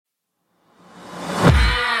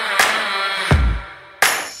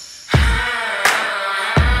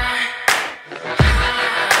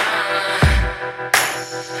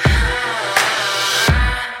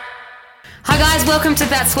Welcome to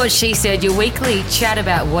That's What She Said, your weekly chat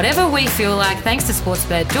about whatever we feel like. Thanks to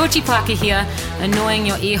Sportsbet. Georgie Parker here, annoying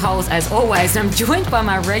your ear holes as always. And I'm joined by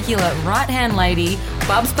my regular right-hand lady,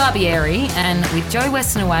 Bubs Barbieri, and with Joe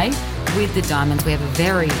Weston away with the Diamonds, we have a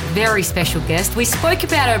very, very special guest. We spoke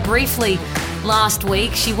about her briefly last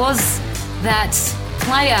week. She was that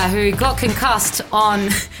player who got concussed on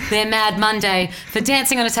their Mad Monday for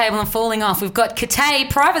dancing on a table and falling off. We've got Katie,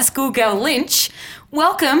 private school girl Lynch.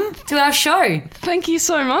 Welcome to our show. Thank you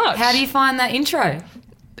so much. How do you find that intro?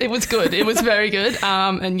 It was good. It was very good.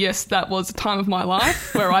 And yes, that was a time of my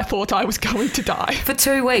life where I thought I was going to die. For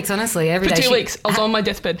 2 weeks, honestly, every day. For 2 weeks, I was on my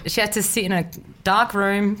deathbed. She had to sit in a dark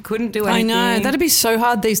room, couldn't do anything. I know. That'd be so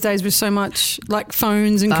hard these days with so much like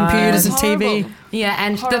phones and computers and TV. Yeah,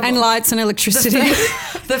 and lights and electricity.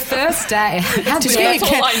 The first day. That's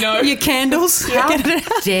all I know. Your candles. How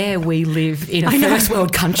dare we live in a first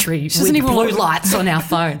world country with blue lights on our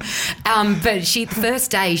phone. But the first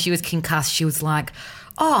day she was concussed, she was like,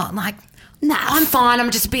 nah, I'm fine.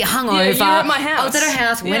 I'm just a bit hungover. Yeah, you were at my house. I was at her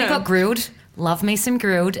house. When it got grilled, love me some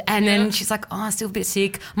grilled. And then she's like, I'm still a bit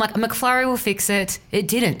sick. I'm like, a McFlurry will fix it. It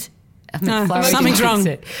didn't. Something's wrong.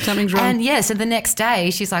 Something's wrong. And so the next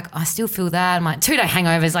day she's like, I still feel that. I'm like, 2 day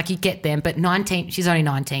hangovers, like you get them. But 19, she's only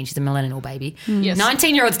 19. She's a millennial baby. Yes.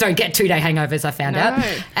 19-year-olds don't get 2 day hangovers, I found out.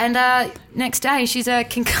 And next day she's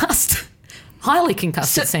concussed. Highly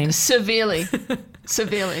concussed, it seems. Severely.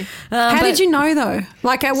 How did you know though?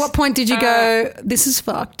 Like at what point did you go, this is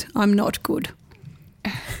fucked, I'm not good?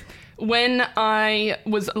 When I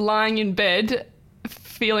was lying in bed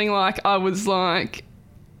feeling like I was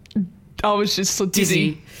just so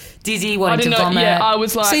dizzy. Dizzy, wanting to vomit. Yeah, I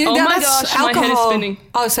was like, oh my gosh, alcohol, my head is spinning.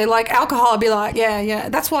 Oh, so like alcohol, I'd be like, yeah.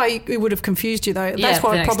 That's why it would have confused you though. That's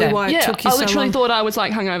why it took you so long. I literally thought I was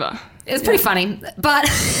like hungover. It was pretty funny, but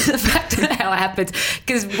the fact of how it happened,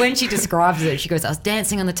 because when she describes it, she goes, I was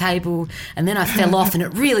dancing on the table and then I fell off and it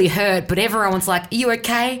really hurt, but everyone's like, are you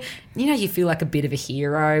okay? You know, you feel like a bit of a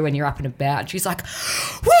hero when you're up and about. She's like,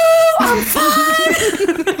 woo, I'm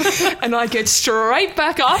fine. And I get straight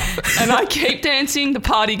back up and I keep dancing. The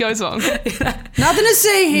party goes on. Nothing to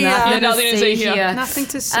see here. Nothing to see here. Nothing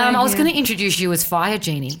to see I was going to introduce you as Fire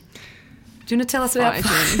Genie. Do you want to tell us about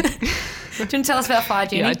Fire Genie? Do you want to tell us about Fire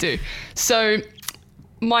Genie? Yeah, I do. So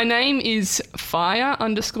my name is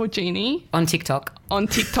Fire_Genie. On TikTok. On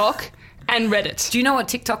TikTok and Reddit. Do you know what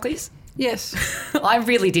TikTok is? Yes. I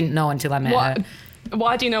really didn't know until I met her.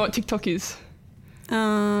 Why do you know what TikTok is?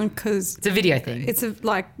 Because it's a video thing. It's a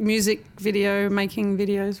music video, making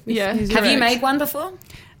videos. Have you made one before?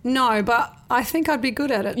 No, but I think I'd be good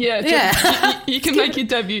at it. Yeah. You can make your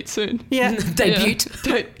debut soon. Yeah. Debut.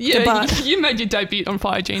 You made your debut on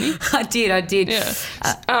Fire Genie. I did.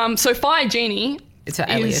 Yeah. So Fire Genie. It's your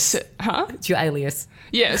alias. It's your alias.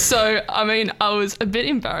 Yeah. So, I was a bit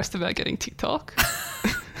embarrassed about getting TikTok.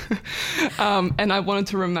 And I wanted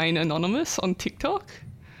to remain anonymous on TikTok.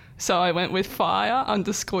 So I went with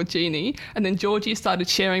Fire_Genie, and then Georgie started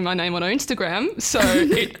sharing my name on her Instagram, so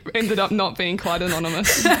it ended up not being quite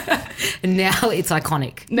anonymous. And now it's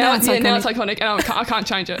iconic. Now it's iconic, and I can't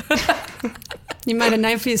change it. You made a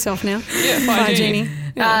name for yourself now. Yeah, Fire Genie.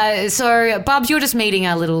 Yeah. So, Bubs, you're just meeting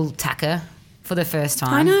our little tacker for the first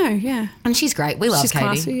time. I know, yeah. And she's great. We love Katie.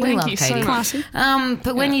 Classy, yeah. We love Katie. Katie. So classy.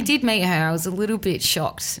 But when you did meet her, I was a little bit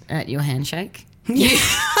shocked at your handshake.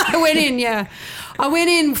 I went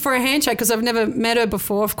in for a handshake because I've never met her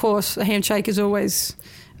before. Of course, a handshake is always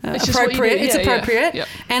appropriate. It's appropriate. Yep.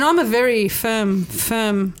 And I'm a very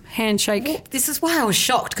firm handshake. Well, this is why I was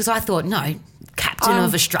shocked, because I thought, no, captain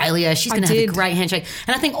of Australia, she's going to have a great handshake.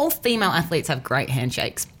 And I think all female athletes have great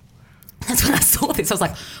handshakes. That's when I saw this. I was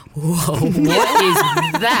like, whoa, what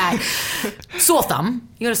is that? Sore thumb.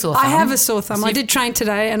 You got a sore thumb. I have a sore thumb. I did train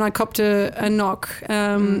today and I copped a knock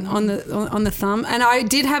on the thumb. And I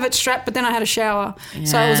did have it strapped, but then I had a shower. Yeah.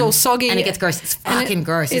 So it was all soggy. And it gets gross. It's fucking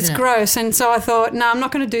gross, isn't it? It's gross. And so I thought, no, I'm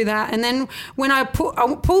not going to do that. And then when I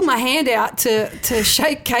pulled my hand out to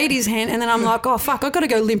shake Katie's hand, and then I'm like, oh, fuck, I've got to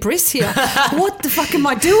go limp wrist here. What the fuck am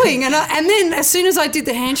I doing? And then as soon as I did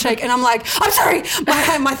the handshake, and I'm like, I'm sorry,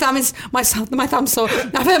 my thumb's sore.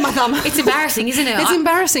 I've hurt my thumb. It's embarrassing, isn't it? It's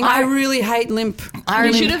embarrassing. I really hate limp.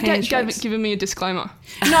 You should have given me a disclaimer.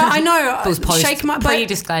 No, I know. It was post, shake my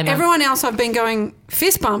pre-disclaimer. Everyone else I've been going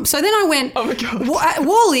fist bump. So then I went. Oh my God.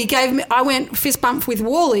 Wally gave me. I went fist bump with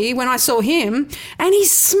Wally when I saw him, and he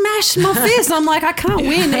smashed my fist. I'm like, I can't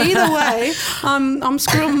win either way. I'm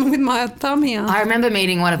screwing with my thumb here. I remember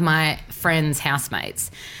meeting one of my friend's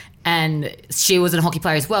housemates. And she was a hockey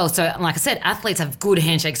player as well. So, like I said, athletes have good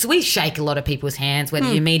handshakes. So we shake a lot of people's hands,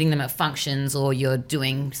 whether you're meeting them at functions or you're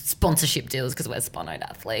doing sponsorship deals because we're sponsored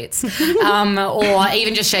athletes, or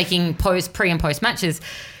even just shaking pre and post matches.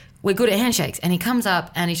 We're good at handshakes. And he comes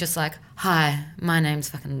up and he's just like, hi, my name's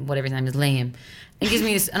fucking whatever his name is, Liam. And gives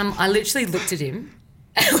me this, and I literally looked at him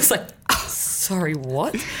and I was like, oh, sorry,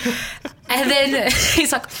 what? And then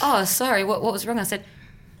he's like, oh, sorry, what was wrong? I said,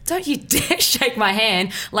 don't you dare shake my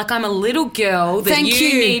hand like I'm a little girl that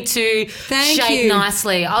you need to shake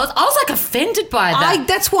nicely. I was like offended by that.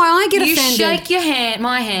 That's why I get offended. You shake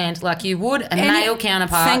my hand like you would a male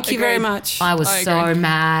counterpart. Thank you very much. I was so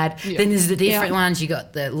mad. Yeah. Then there's the different ones. You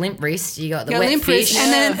got the limp wrist, you got the wet limp fish. wrist,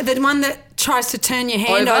 and then the one that tries to turn your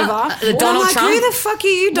hand over. The Donald Trump. Who the fuck are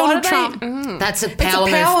you, Donald Trump? That's a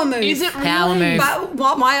power move. Is it really? Power move.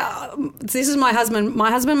 But this is my husband. My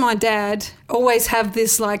husband and my dad always have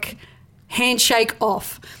this like handshake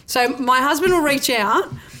off. So my husband will reach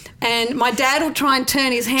out and my dad will try and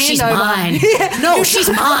turn his hand over. Mine. No, she's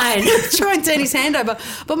mine. Try and turn his hand over.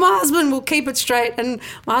 But my husband will keep it straight, and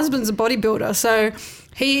my husband's a bodybuilder, so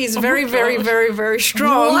he is very, very, very, very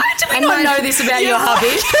strong. Why do we not know this about your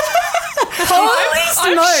hubby?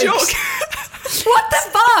 Holy smokes. What the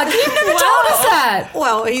fuck? You've never told us that.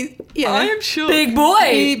 Well, I am sure. Big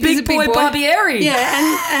boy. Big boy Barbieri.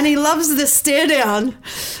 Yeah, and he loves the stare down.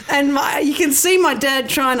 And you can see my dad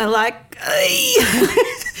trying to like...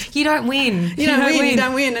 You don't win. You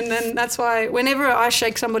don't win. And then that's why whenever I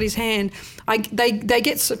shake somebody's hand, they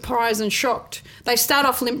get surprised and shocked. They start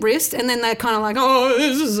off limp wrist and then they're kind of like, oh,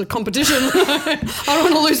 this is a competition. I don't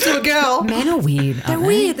want to lose to a girl. Men are weird, They're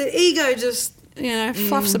weird. The ego just,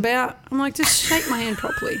 fluffs about. I'm like, just shake my hand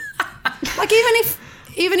properly. Like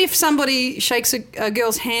even if somebody shakes a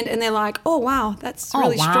girl's hand and they're like, oh, wow, that's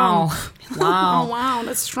really strong. Wow. Oh, wow,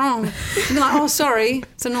 that's strong. And they're like, oh, sorry,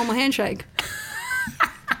 it's a normal handshake.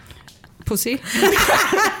 Pussy.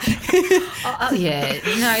 Oh, yeah.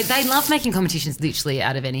 No, they love making competitions literally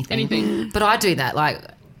out of anything. But I do that. Like,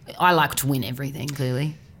 I like to win everything,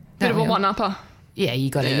 clearly. Bit of a one-upper. Yeah, you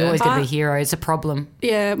got to. You always got to be a hero. It's a problem.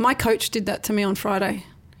 Yeah, my coach did that to me on Friday.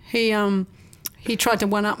 He tried to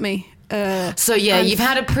one-up me. You've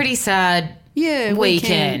had a pretty sad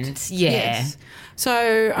weekend. Yeah. Yes.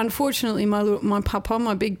 So unfortunately, my papa,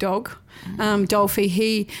 my big dog, Dolphy,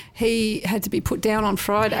 he had to be put down on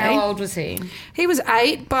Friday. How old was he? He was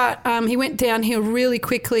 8, but he went downhill really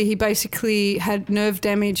quickly. He basically had nerve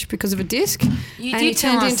damage because of a disc. You did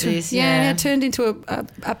tell us this, yeah. He turned into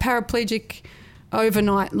a paraplegic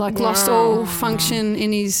overnight, lost all function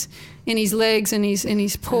in his legs and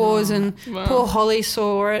his paws, and poor Holly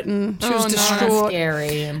saw it and she was distraught.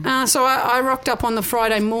 Scary. So I rocked up on the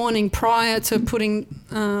Friday morning prior to putting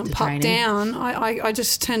Pup down. I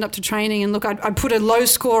just turned up to training, and look, I put a low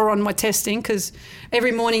score on my testing because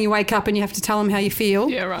every morning you wake up and you have to tell them how you feel.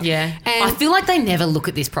 Yeah, right. Yeah. And I feel like they never look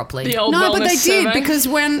at this properly. The old no, but they survey. did, because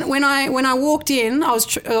when I walked in, I was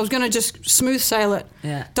going to just smooth sail it.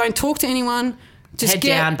 Yeah. Don't talk to anyone. Just head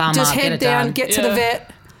down, bum up, head get it down, done. get to the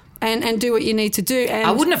vet. And do what you need to do. And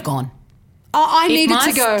I wouldn't have gone. I needed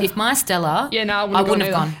to go. If my Stella, I wouldn't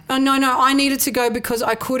have gone. Oh, no, I needed to go because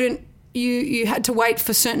I couldn't. You had to wait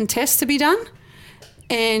for certain tests to be done,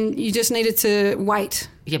 and you just needed to wait.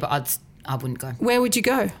 Yeah, but I wouldn't go. Where would you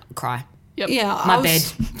go? Cry. Yep. Yeah, my bed,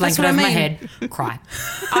 blanket over my head, cry.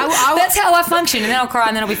 That's how I function, and then I'll cry,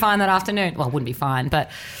 and then I'll be fine that afternoon. Well, I wouldn't be fine,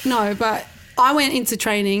 but no, but. I went into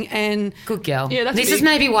training and... Good girl. Yeah, this is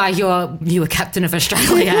maybe why you were captain of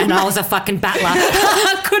Australia and I was a fucking battler.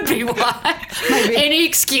 Could be why. Maybe. Any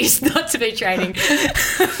excuse not to be training.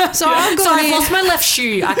 So I've lost my left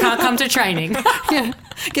shoe. I can't come to training. Yeah.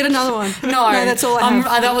 Get another one. No, that's all I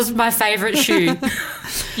have. That was my favourite shoe.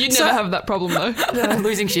 You'd never have that problem though.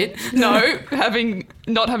 Losing shit. No,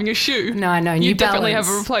 not having a shoe. No, New Balance. You definitely have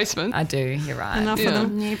a replacement. I do. You're right. Enough of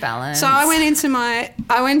them. New Balance. So I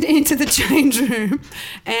went into the change room,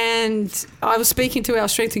 and I was speaking to our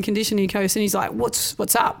strength and conditioning coach, and he's like,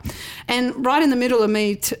 "What's up?" And right in the middle of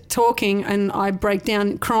me talking, and I break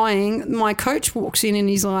down crying, my coach walks in and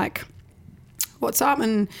he's like, "What's up?"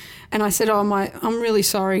 And I said, "Oh, I'm really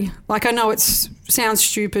sorry. Like, I know it sounds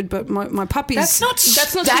stupid, but my puppy's..." That's not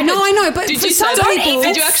stupid. No, I know, but did for you some say people... That?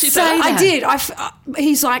 Did you actually say that? I did.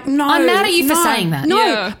 He's like, "No, I'm mad at you for saying that." No,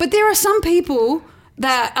 yeah. but there are some people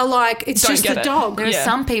that are like, it's Don't just get a it. dog. There are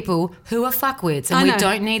some people who are fuckwits, and we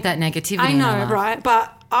don't need that negativity. I in know, our life. right?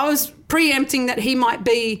 But I was preempting that he might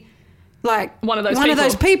be like one of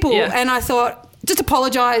those people, yeah. And I thought, just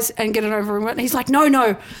apologise and get it over with. And he's like,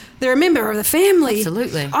 no, they're a member of the family.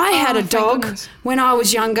 Absolutely. I had a dog goodness. when I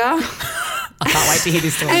was younger. I can't wait to hear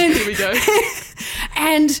this story. And, Here we go.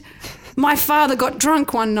 And my father got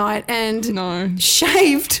drunk one night and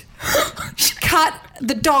cut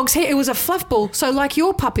the dog's hair. It was a fluff ball, so like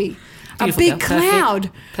your puppy. Beautiful a big girl.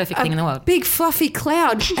 cloud. Perfect thing in the world. Big fluffy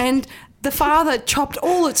cloud. And the father chopped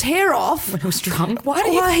all its hair off. When he was drunk?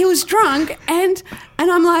 While he was drunk. And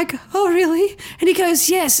I'm like, oh, really? And he goes,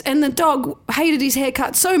 yes. And the dog hated his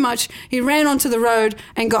haircut so much, he ran onto the road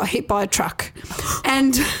and got hit by a truck.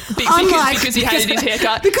 And because he hated his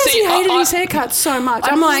haircut? Because he hated his haircut so much.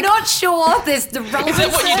 I'm like, not sure there's the relevance. Is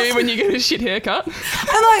that what you do when you get a shit haircut?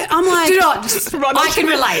 I'm like, Do not. Just, I can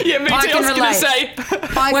relate. Yeah, me too. I was going to say.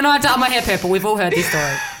 When I dye my hair purple, we've all heard this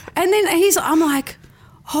story. And then I'm like,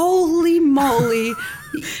 holy moly.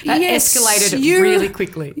 That yes, escalated really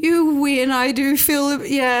quickly. You win. I do feel,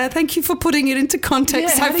 thank you for putting it into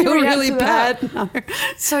context. Yeah, I feel really bad. No.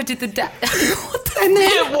 So did the dad. And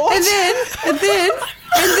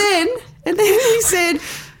then he said,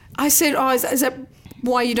 I said, oh, is that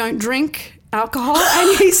why you don't drink alcohol?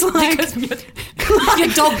 And he's like, because your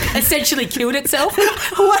dog essentially killed itself.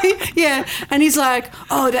 Yeah, and he's like,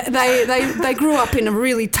 oh, they grew up in a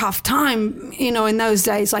really tough time, in those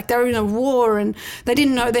days. Like they were in a war and they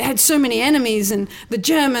didn't know they had so many enemies, and the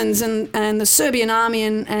Germans and the Serbian army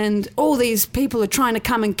and all these people are trying to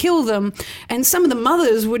come and kill them. And some of the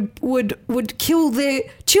mothers would kill their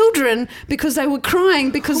children because they were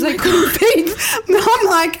crying because they couldn't feed. I'm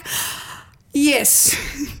like, yes.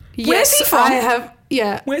 Where's he from?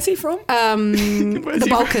 Where's he from? The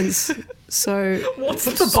Balkans. So what's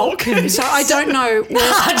the Balkans? So I don't know.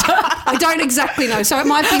 I don't exactly know. So it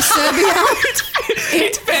might be Serbia.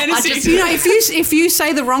 It's fantasy. If you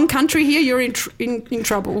say the wrong country here, you're in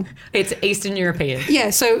trouble. It's Eastern European.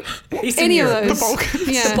 Yeah. So Eastern any Europe. of those. The Balkans.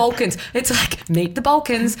 Yeah. The Balkans. It's like meet the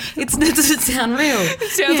Balkans. It doesn't sound real.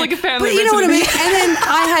 It sounds like a family. But you know what I mean. And then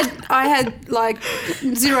I had like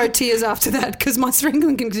zero tears after that because my strength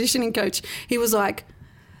and conditioning coach, he was like,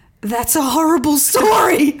 that's a horrible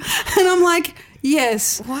story. And I'm like,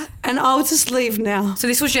 yes. What? And I'll just leave now. So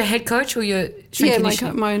this was your head coach or your strength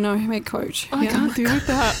conditioning? my head coach. I can't do with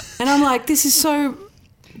that. And I'm like, this is so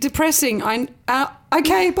depressing.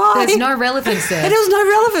 Okay, bye. There's no relevance there. And there was no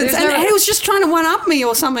relevance. There's And he was just trying to one-up me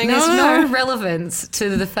or something. There's no relevance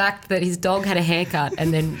to the fact that his dog had a haircut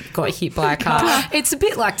and then got hit by a car. It's a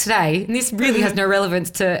bit like today, and this really has no relevance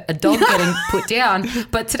to a dog getting put down,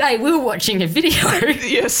 but today we were watching a video.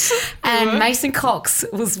 Yes. And Mason Cox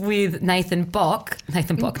was with Nathan Buckley. That's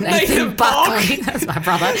my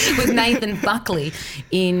brother. With Nathan Buckley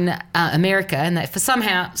in America, and for some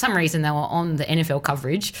reason they were on the NFL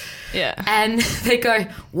coverage. Yeah. And they go,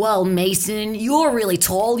 well, Mason, you're really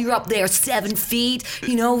tall. You're up there 7 feet,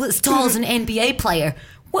 as tall as an NBA player.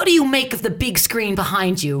 What do you make of the big screen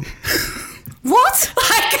behind you? What?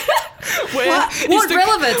 What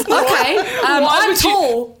relevance? Okay, I'm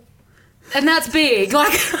tall, and that's big.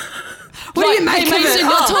 Like, what do you make of Mason, it?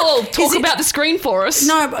 you're tall. Talk about the screen for us.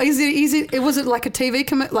 No, but was it like a TV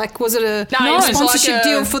was it a sponsorship like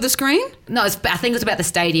deal for the screen? No, I think it was about the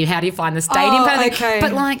stadium. How do you find the stadium? Okay.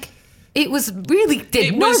 But like, it was really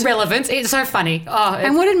no relevance. It's so funny.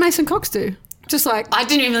 And what did Mason Cox do? Just like, I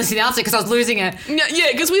didn't even listen to the answer because I was losing it.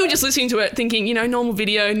 Yeah, because we were just listening to it thinking, normal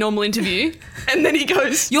video, normal interview. And then he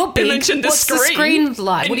goes, you're big. He mentioned What's the screen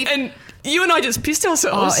like? And you and I just pissed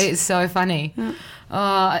ourselves. Oh, it's so funny. Yeah.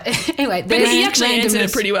 Anyway. But he actually answered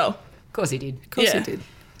it pretty well. Of course he did. Of course he did.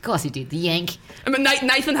 Of course he did. The yank. I mean,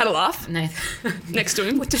 Nathan had a laugh Nathan. next to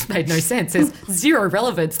him. What just made no sense. There's zero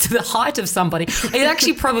relevance to the height of somebody. It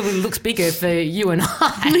actually probably looks bigger for you and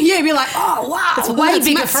I. Yeah, you'd be like, oh, wow. It's way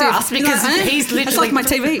bigger for us because he's literally... It's like my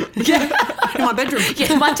TV. Yeah. In my bedroom.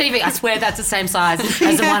 Yeah, my TV. I swear that's the same size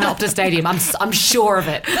as the one at Optus Stadium. I'm sure of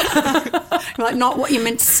it. Like, not what you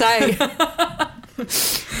meant to say.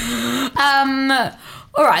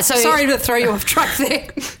 All right, so... Sorry to throw you off track there.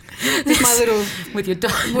 With your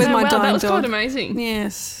dog. With my dying dog. That was quite amazing.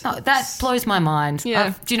 Yes. Oh, that blows my mind.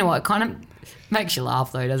 Yeah. Do you know what? It kind of makes you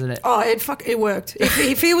laugh though, doesn't it? Oh, it worked.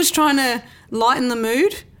 If he was trying to lighten the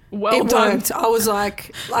mood, well it done. worked. I was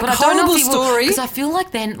like but a horrible story. Because I feel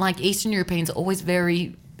like then, like Eastern Europeans are always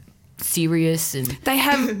very serious and they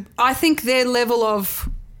have. I think their level of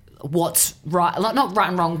what's right, like not right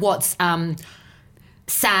and wrong. What's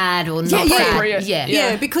sad or not appropriate. sad.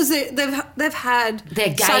 Yeah, because they've had their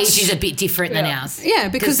gauge is a bit different than ours. Yeah,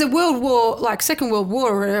 because the World War, like Second World War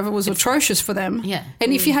or whatever, was atrocious for them. Yeah.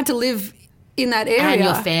 And if you had to live in that area. And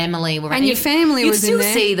your family were and your family was in there.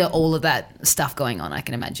 You'd still see all of that stuff going on, I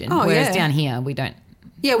can imagine. Oh, Whereas down here, we don't.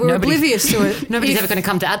 Yeah, we're oblivious to it. Nobody's ever going to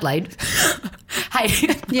come to Adelaide. Hey.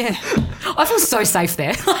 Yeah. I feel so safe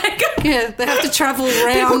there. Yeah, they have to travel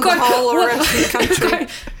around the whole rest of the country.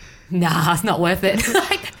 Nah, it's not worth it.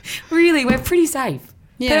 Like, really, we're pretty safe.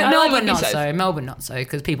 Yeah. But Melbourne would be not safe. so. Melbourne not so,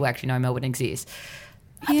 because people actually know Melbourne exists.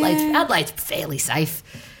 Yeah. Adelaide's fairly safe.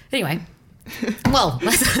 Anyway, well,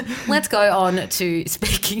 let's go on to,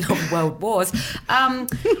 speaking of world wars,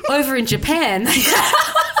 over in Japan.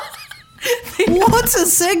 What's a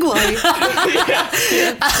segue?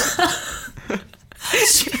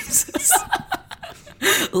 Jesus.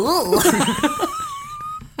 Ooh.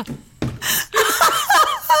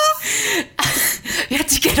 You had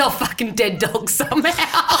to get off fucking dead dogs somehow.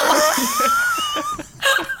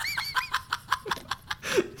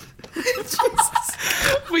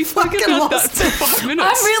 We spoke about that lost for 5 minutes.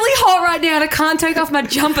 I'm really hot right now and I can't take off my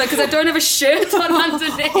jumper because I don't have a shirt on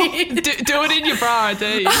underneath. Do it in your bra, I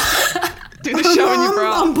do the show in your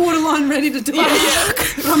bra. I'm borderline ready to do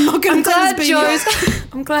it. But I'm not going to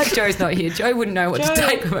I'm glad Joe's not here. Joe wouldn't know what to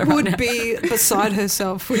take of her right would now. be beside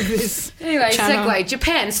herself with this. Anyway, channel. segue.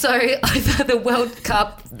 Japan. So over the World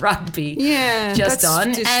Cup rugby that's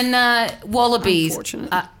on. just And Wallabies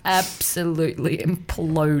unfortunate. are absolutely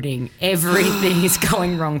imploding. Everything is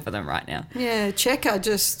going wrong for them right now. Yeah, Checker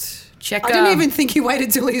just... Checker. I didn't even think he waited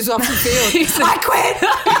till he was off the field. I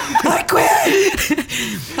quit.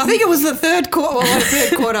 I think it was the third quarter. Well, the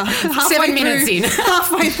third quarter. 7 minutes in.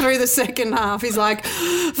 Halfway through the second half, he's like,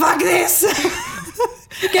 "Fuck this!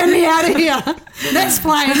 Get me out of here. Next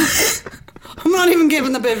plane. I'm not even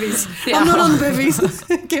giving the bevies. Yeah. I'm not on the bevies.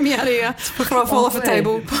 Get me out of here before I fall off a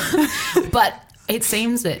table." But it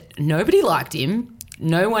seems that nobody liked him.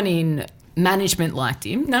 No one in management liked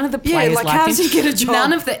him. None of the players like, liked how him. does he get a job?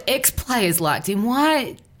 None of the ex-players liked him.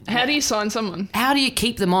 Why? How do you sign someone? How do you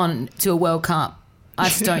keep them on to a World Cup? I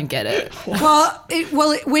just don't get it.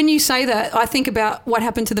 When you say that, I think about what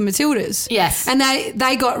happened to the Matildas. Yes. And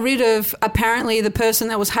they got rid of apparently the person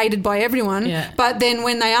that was hated by everyone. Yeah. But then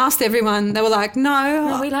when they asked everyone, they were like,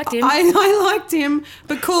 no, we liked him. I liked him.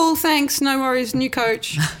 But cool, thanks, no worries, new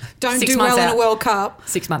coach. Don't 6 do months well in out. a World Cup.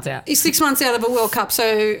 6 months out. He's 6 months out of a World Cup,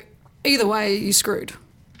 so either way, you're screwed.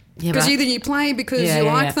 Yeah, Because but either you play because Yeah, you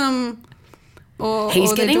yeah, like yeah. them or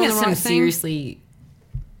he's or they're getting doing at the some right thing. seriously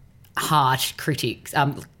harsh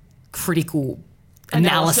critical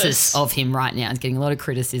Analysis. analysis of him right now. He's getting a lot of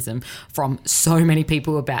criticism from so many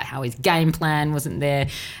people about how his game plan wasn't there,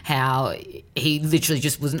 how he literally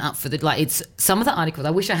just wasn't up for the, like, it's some of the articles,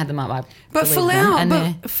 I wish I had them up. But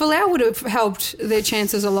Falau would have helped their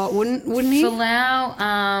chances a lot, wouldn't he?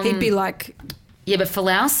 Falau, He'd be like, yeah, but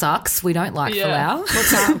Falau sucks. We don't like Yeah. Falau.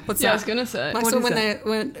 what's up? What's Yeah, I up? was going to say. Like What so is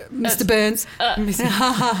when Mr. Burns, ha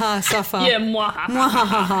ha ha, suffer. Yeah, mwah. Mwah, ha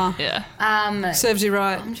ha ha. Yeah. Serves you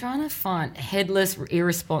right. I'm trying to find headless,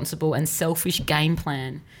 irresponsible, and selfish game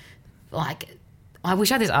plan. Like, I wish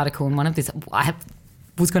I had this article in one of this.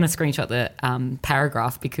 Was going to screenshot the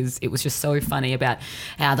paragraph because it was just so funny about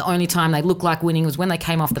how the only time they looked like winning was when they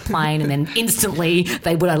came off the plane, and then instantly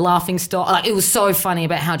they were a laughing stock. Like, it was so funny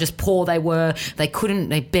about how just poor they were. They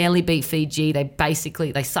barely beat Fiji. They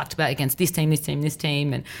sucked about against this team.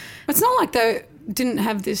 And It's not like they didn't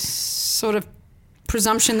have this sort of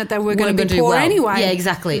presumption that they were going weren't to gonna be do poor well. anyway. Yeah,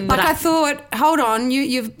 exactly. But I thought, hold on,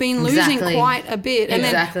 you've been losing Exactly. quite a bit, and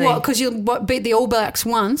Exactly. then because you beat the All Blacks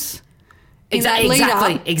once. in that lead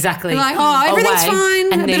up. Exactly. And like, oh, everything's Away,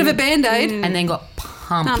 fine, and a bit of a Band-Aid. and then got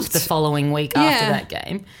pumped Pumped. the following week after Yeah. that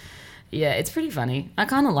game. Yeah, it's pretty funny. I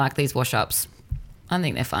kind of like these wash-ups. I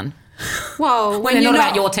think they're fun. Well, When they're not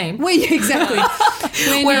about your team. Exactly.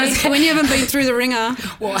 when you haven't been through the ringer,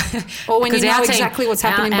 Well, or when you because know our team- exactly what's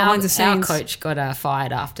happening behind the scenes. Our coach got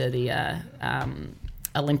fired after the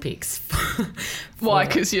Olympics. Why?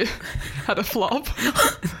 Because you had a flop?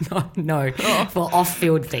 no, for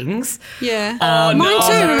off-field things. Yeah. Oh, Mine no.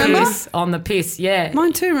 too, On the remember? On the piss, yeah.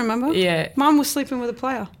 Mine too, remember? Yeah. Mine was sleeping with a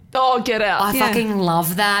player. Oh, get out. I Yeah. fucking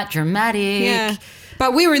love that. Dramatic. Yeah.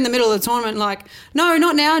 But we were in the middle of the tournament like, no,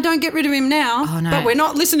 not now. Don't get rid of him now. Oh, no. But we're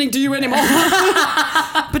not listening to you anymore.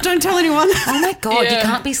 But don't tell anyone. Oh my God, you Yeah.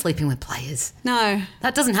 can't be sleeping with players. No.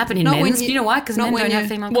 That doesn't happen in Not when men's. you- Do you know why? Because not men when don't you- have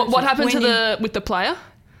female What coaches. happened When with the player?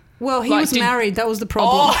 Well, he Like, was did- married. That was the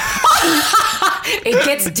problem. It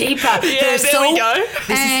gets deeper. There's there we go.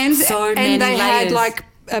 and so many they had layers. like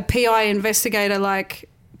a PI investigator like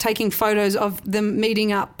taking photos of them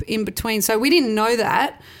meeting up in between. So we didn't know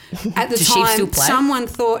that at the Does she time. still play? Someone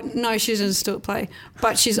thought no, she doesn't still play,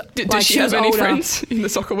 but she's Does she was have any older. friends in the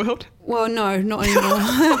soccer world? Well, no, not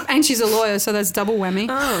anymore. And she's a lawyer, so that's double whammy.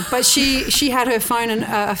 Oh. But she had her phone and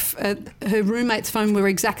her roommate's phone were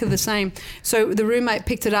exactly the same. So the roommate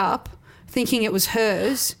picked it up, thinking it was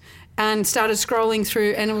hers, and started scrolling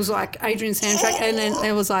through, and it was like Adrian's soundtrack, and then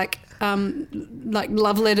it was like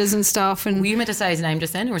love letters and stuff. And Were you meant to say his name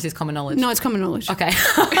just then, or is this common knowledge? no, it's common knowledge. Okay.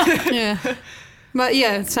 Yeah. But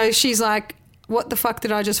yeah, so she's like, what the fuck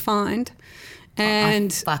did I just find?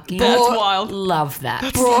 And Fucking That's wild. love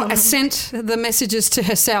that. sent the messages to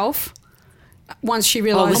herself once she Oh,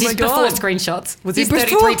 realised. was this before God. screenshots? Was this Before-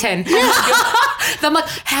 3310? I'm like,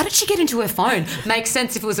 how did she get into her phone? Makes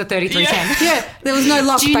sense if it was a 3310. Yeah, there was no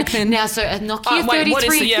lock Do you- back then. Now, so a Nokia Wait, 33... what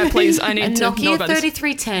is the... Yeah, please. I need A to know Nokia about this.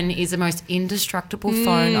 3310 is the most indestructible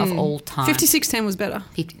phone of all time. 5610 was better.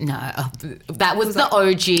 No, that was the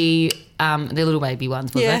OG, the little baby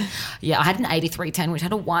ones, was Yeah. it? Yeah, I had an 8310 which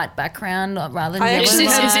had a white background rather than I yellow. actually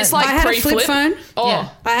Is this like I had a flip pre-flip? phone. Oh. Yeah.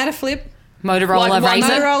 I had a flip. Motorola Like one Razor.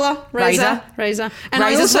 Motorola, Razor. And I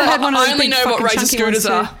Razors also were- had one of those I only big know what fucking Razor chunky ones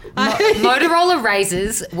scooters too. are. Motorola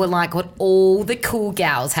Razors were like what all the cool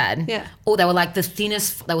gals had. Yeah. Or they were like the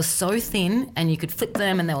thinnest. They were so thin, and you could flip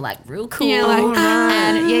them, and they were like real cool. Yeah, like,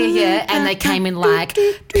 and yeah, and they came in like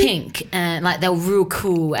pink, and like they were real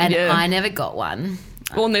cool. And Yeah. I never got one.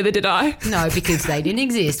 Well, neither did I. No, because they didn't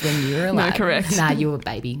exist when you were alive. correct. Nah, you were a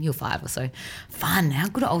baby. You were 5 or so. Fun. How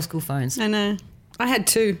good are old school phones? I know. I had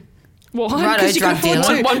two. What? Righto, Because you can drug afford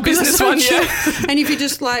dealer. two. One business Because one, they're yeah. so cheap. And if you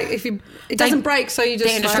just like, it doesn't break, so you just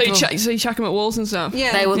They're like, So you, indestructible. so you chuck them at walls and stuff?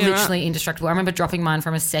 yeah. They were Yeah, literally indestructible. I remember dropping mine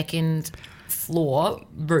from a second floor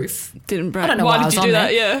roof. Didn't break. I don't know Why why I did was you on do there.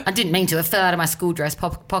 that? Yeah. I didn't mean to. It fell out of my school dress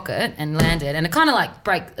pocket and landed, and it kind of like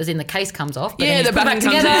break, as in the case comes off. But Yeah, then you the put it back back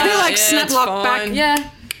comes together. out. Like Yeah, snap it's lock back. fine. Yeah.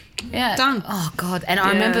 Yeah. Done. Oh god. And I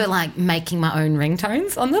Yeah. remember like making my own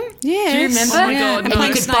ringtones on them. Yes. Do you remember? Oh my God, And no. you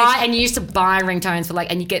Playing could Snake. buy, and you used to buy ringtones for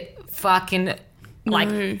like, and you get fucking like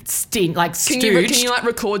No. like Can stooged. you like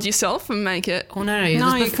record yourself and make it? Oh no, it No,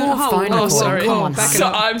 was you before couldn't. phone Oh, recording. sorry. Come on, Back honey. it So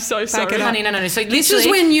up. I'm so sorry. it up. Honey, no. So This is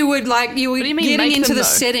literally, when you were do you mean getting make into them, the though?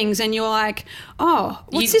 settings and you were like, oh,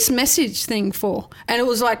 what's You- this message thing for? And it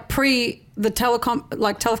was like the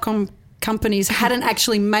telecom companies hadn't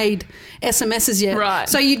actually made SMSs yet. Right.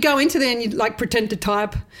 So you'd go into there and you'd like pretend to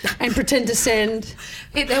type and pretend to send.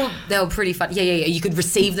 they were pretty fun. Yeah. You could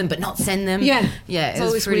receive them but not send them. Yeah. Yeah, It's it all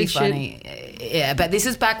was this pretty weird shit. funny. Yeah, but this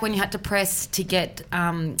is back when you had to press to get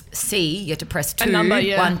C. You had to press 2, number,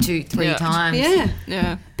 yeah. 1, 2, 3 Yeah. times. Yeah.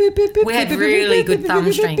 Yeah. We had really good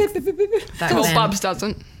thumb strength back Well, then. Bubs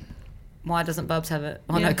doesn't. Why doesn't Bubs have it?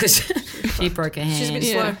 Oh no, Yeah. because she broke her hand. She's a bit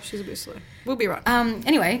Yeah. slow. She's a bit slow. We'll be right.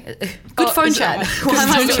 Anyway, good Oh, phone is chat. that- Why am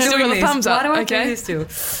I Still still got doing the this? thumbs up, Why do I okay. do this still?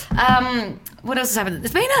 What else has happened?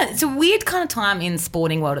 It's a weird kind of time in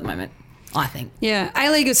sporting world at the moment, I think. Yeah.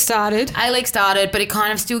 A-League has started. A-League started, but it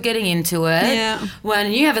kind of still getting into it. Yeah.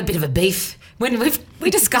 When you have a bit of a beef. When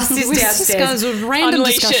we discussed this This downstairs. goes a random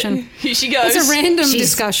Unleash discussion. it. Here she goes. It's a random She's-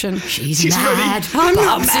 discussion. She's She's mad. ready. I'm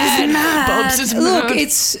not Bubs mad. is mad. Bubs is Look, mad.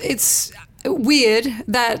 it's weird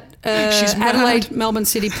that She's mad. Adelaide, Melbourne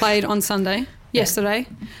City played on Sunday yesterday,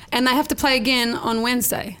 and they have to play again on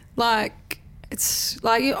Wednesday. Like it's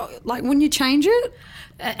like when you change it,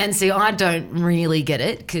 And see, I don't really get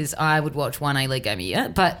it because I would watch one A-League game a year,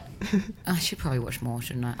 but I should probably watch more,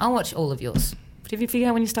 shouldn't I? I'll watch all of yours. Did you figure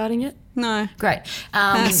out when you're starting yet? no. Great.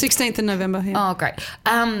 16th of November. Yeah. Oh, great.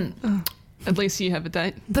 At least you have a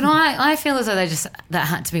date. But I feel as though that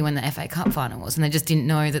had to be when the FA Cup final was, and they just didn't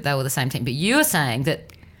know that they were the same team. But you were saying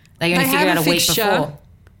that they only figured out a week before.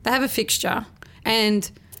 They have a fixture, and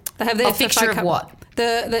they have the A FA fixture of Cup. what?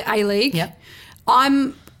 The A League. Yep.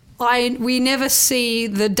 We never see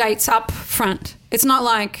the dates up front. It's not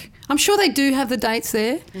like I'm sure they do have the dates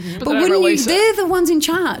there, but they don't wouldn't you? release it. They're the ones in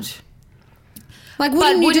charge. Like,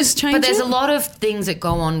 wouldn't you just change But there's it? a lot of things that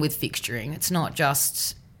go on with fixturing. It's not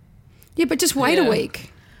just. Yeah, but just wait a Yeah.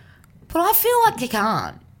 week. But I feel like you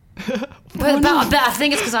can't. but I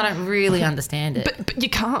think it's because I don't really understand it. But you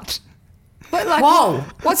can't. But like, Whoa.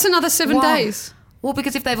 what's another 7 Whoa. days? Well,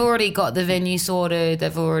 because if they've already got the venue sorted,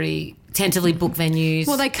 they've already tentatively booked venues.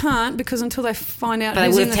 Well, they can't because until they find out but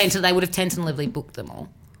who's they in would have tentatively booked them all.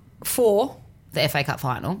 4. The FA Cup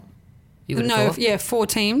final. You would have No, thought. yeah, 4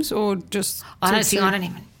 teams or just. I don't 2.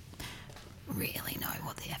 even really know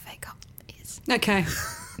what the FA Cup is. Okay.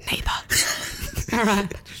 Neither. All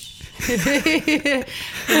right.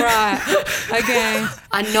 Right. Okay.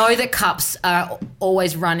 I know that cups are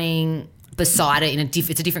always running beside it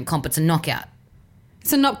it's a different comp. It's a knockout.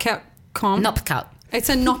 It's a knockout comp. Not cup. It's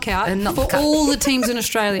a knockout A for knockout. all the teams in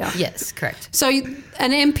Australia. Yes, correct. So an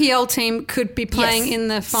MPL team could be playing Yes. in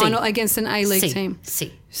the C. final against an A-League C. team.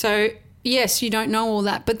 C. So, yes, you don't know all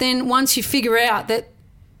that. But then once you figure out that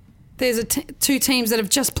there's two teams that have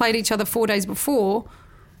just played each other 4 days before,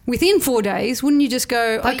 within 4 days, wouldn't you just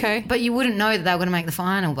go, But, okay. But you wouldn't know that they were going to make the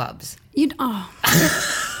final, Bubs.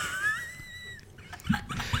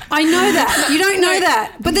 I know that. You don't know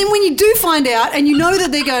that. But then when you do find out and you know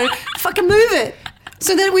that they're going, fucking move it.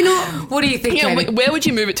 So that we know. What do you think, Yeah, Katie? where would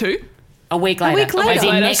you move it to? A week later. A week later. As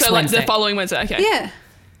in next so like Wednesday. the following Wednesday. Okay.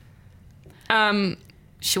 Yeah.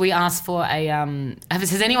 Should we ask for a...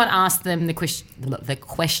 has anyone asked them the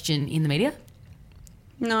question in the media?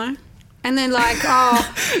 No. And then like,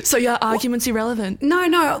 oh... So your argument's irrelevant. No.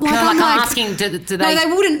 Like, I'm asking, do they... No,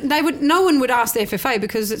 they wouldn't. No one would ask the FFA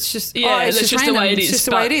because it's just... Yeah, it's that's just random. the way it It's is, just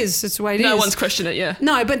the way it but is. It's the way it is. No one's questioned it, yeah.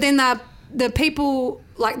 No, but then the people,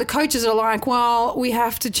 like the coaches are like, well, we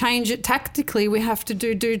have to change it tactically. We have to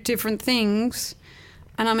do different things.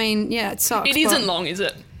 And I mean, yeah, it sucks. It isn't long, is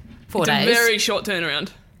it? 4 it's days. a very short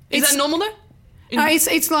turnaround. Is that normal though? No,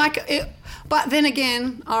 it's like... but then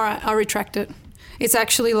again, all right, I retract it. It's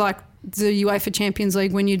actually like the UEFA Champions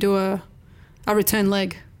League when you do a return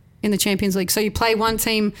leg in the Champions League. So you play one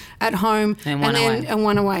team at home And one away.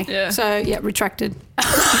 away. Yeah. So, yeah, retracted.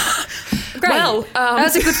 Great. Well, that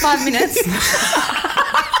was a good 5 minutes.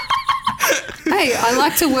 Hey, I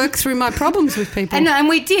like to work through my problems with people. and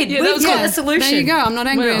we did. Yeah, that We've was got good. the solution. There you go. I'm not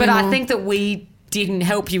angry But anymore. I think that we didn't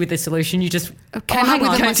help you with the solution. You just Came up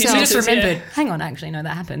with it You myself. just Yeah. remembered. Hang on, actually, no,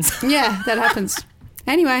 that happens. Yeah, that happens.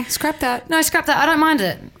 Anyway, scrap that. No, scrap that. I don't mind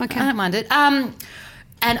it. Okay. I don't mind it. And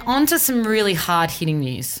on to some really hard-hitting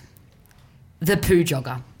news. The poo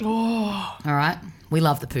jogger. Oh. All right? We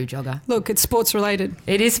love the poo jogger. Look, it's sports related.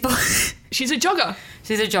 It is... She's a jogger.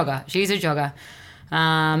 She's a jogger.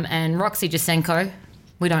 And Roxy Jasenko,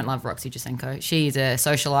 we don't love Roxy Jasenko. She's a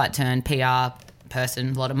socialite turned PR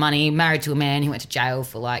person, a lot of money, married to a man who went to jail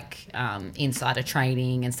for like insider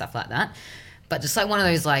trading and stuff like that. But just like one of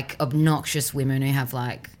those like obnoxious women who have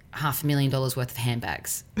like $500,000 worth of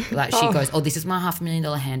handbags. Like she goes, this is my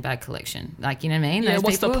 $500,000 handbag collection. Like, you know what I mean? Yeah, Those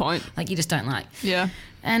what's the people, point? Like you just don't like. Yeah.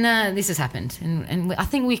 And this has happened, and I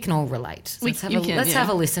think we can all relate. So let's have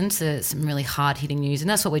a listen to some really hard-hitting news, and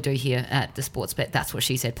that's what we do here at the Sports Bet That's What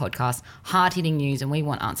She Said podcast. Hard-hitting news, and we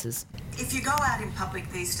want answers. If you go out in public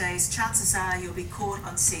these days, chances are you'll be caught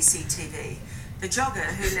on CCTV. The jogger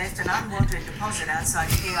who left an unwanted deposit outside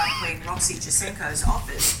PR Queen Roxy Jasenko's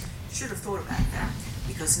office should have thought about that,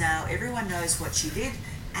 because now everyone knows what she did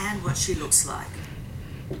and what she looks like.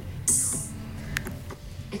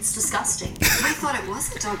 It's disgusting. We thought it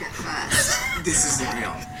was a dog at first. This isn't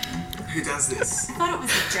real. Who does this? I thought it was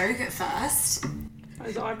a joke at first.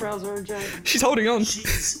 Those eyebrows are a joke. She's holding on.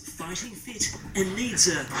 She's fighting fit and needs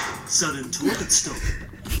a sudden toilet stop.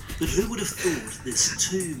 But who would have thought this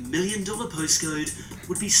 $2 million postcode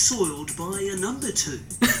would be soiled by a number 2?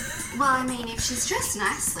 Well, I mean, if she's dressed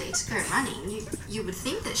nicely to go running, you would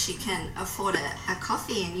think that she can afford a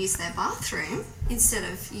coffee and use their bathroom instead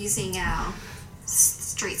of using our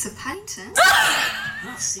streets of Paddington.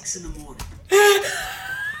 6:30 in the morning.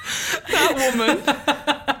 That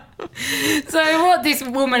woman. So what this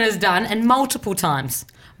woman has done, and multiple times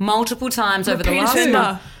over the last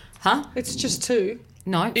month. Huh? It's just 2.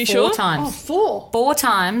 No, you 4 sure? times. Oh, 4. 4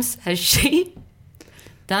 times has she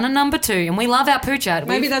done a number 2, and we love our poo chat.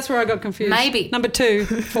 Maybe that's where I got confused. Maybe. Number 2,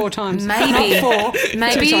 4 times. Maybe. Not 4.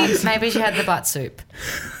 2 times. Maybe she had the butt soup.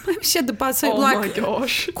 Maybe she had the butt soup. Oh like, my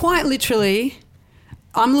gosh. Quite literally,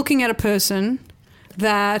 I'm looking at a person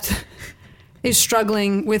that is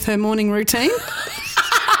struggling with her morning routine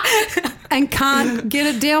and can't get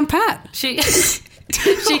it down pat.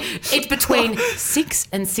 It's between 6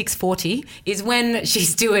 and 6:40 is when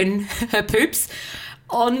she's doing her poops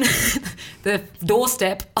on the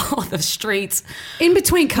doorstep of the streets. In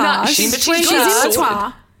between cars. she's between She's cars. in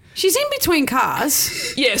between. She's in between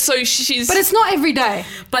cars, Yeah, so she's... but it's not every day.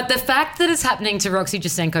 But the fact that it's happening to Roxy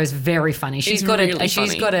Jasenko is very funny. She's It's got really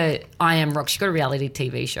a I Am Rock. She's got a reality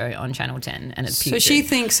TV show on Channel 10, and it's So putrid. she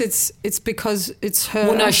thinks it's because it's her.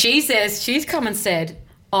 Well, no, she says she's come and said,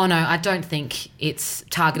 "Oh no, I don't think it's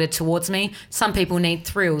targeted towards me. Some people need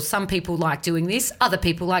thrills. Some people like doing this. Other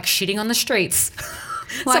people like shitting on the streets."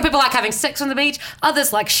 Some people like having sex on the beach.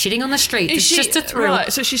 Others like shitting on the streets. It's just a thrill.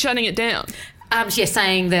 Right, so she's shutting it down. She's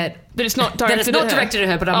saying that That it's not that directed it's not at her. directed at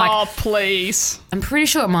her, but I'm like, please. I'm pretty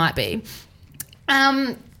sure it might be.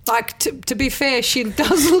 Like to be fair, she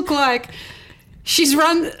does look like she's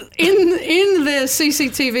run in the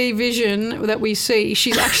CCTV vision that we see.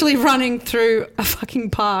 She's actually running through a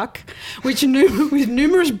fucking park, with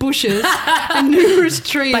numerous bushes and numerous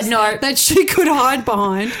trees But no. that she could hide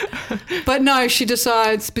behind. But no, she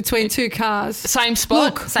decides between 2 cars. Same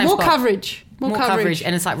spot. Look, Same more spot. coverage. More coverage.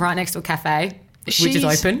 and it's like right next to a cafe, which is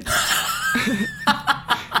She's- open.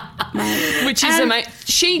 Which is amazing.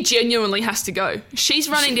 She genuinely has to go. She's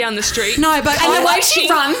running down the street. No, but And the way she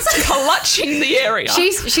runs, clutching the area.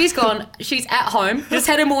 she's gone. She's at home. Just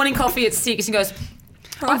had her morning coffee at 6 and goes,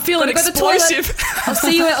 I'm feeling explosive. I'll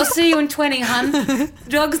see you in 20, hun.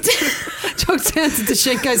 Jogs down to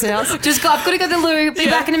Dashenko's house. I've got to go to the loo. Be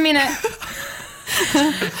back in a minute.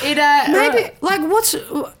 Maybe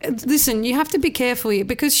listen, you have to be careful here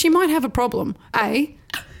because she might have a problem.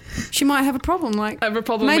 She might have a problem.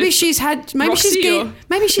 Maybe she's been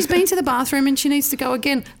to the bathroom and she needs to go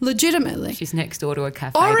again. Legitimately, she's next door to a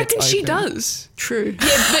cafe. I reckon that's she open. does. True.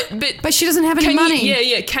 Yeah, but she doesn't have any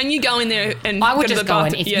money. Can you go in there and I would go to just the go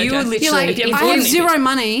bathroom? in. If you were literally, I have zero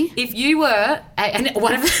money. If you were, and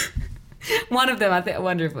one of them, I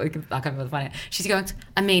wonder if I can find it. She's going,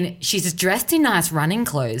 I mean, she's dressed in nice running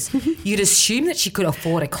clothes. You'd assume that she could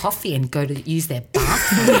afford a coffee and go to use their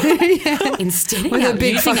bathroom instead of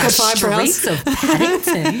using our streets of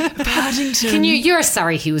Paddington. You're a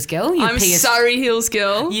Surrey Hills girl. I'm a Surrey Hills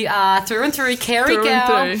girl. You are through and through, Kerry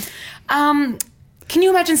girl. Can you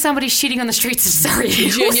imagine somebody shitting on the streets of Surrey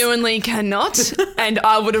Hills? Genuinely cannot. And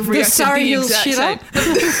I would have reacted Surrey the Hills exact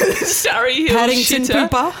shitter? same. Surrey Hills Paddington shitter.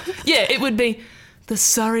 pooper? Yeah, it would be the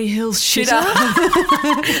Surrey Hills shitter.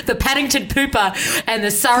 The Paddington pooper and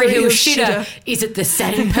the Surrey Hills shitter. Is it the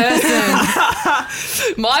same person?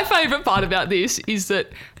 My favourite part about this is that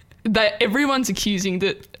everyone's accusing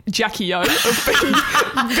that Jackie O of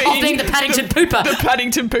being the Paddington pooper. The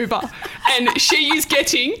Paddington pooper. And she is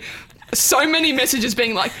getting so many messages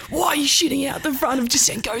being like, why are you shitting out the front of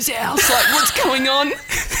Jacenko's house? Like, what's going on?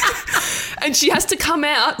 And she has to come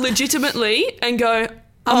out legitimately and go,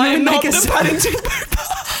 I am not the Paddington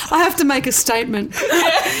pooper. I have to make a statement.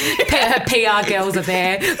 Her PR girls are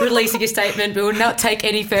there releasing a statement. We will not take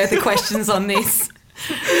any further questions on this.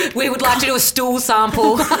 We would like to do a stool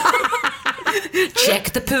sample.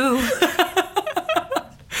 Check the poo.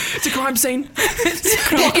 It's a crime scene.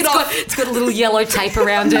 It's got a little yellow tape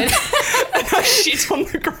around it. And I shit on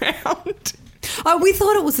the ground. Oh, we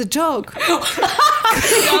thought it was a jog.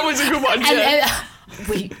 That was a good one,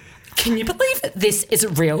 yeah. Can you believe that this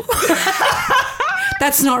isn't real?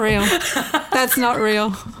 That's not real. That's not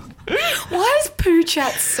real. Why is poo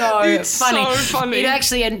chat so funny? So funny. It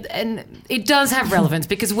actually, and it does have relevance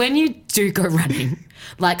because when you do go running,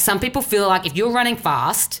 like some people feel like if you're running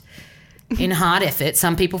fast in hard effort,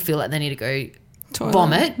 some people feel like they need to go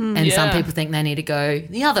vomit, and some people think they need to go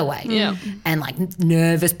the other way. Yeah. And like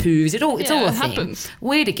nervous poos, it's all a thing. Happens.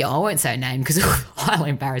 Weird girl, I won't say her name because it'll highly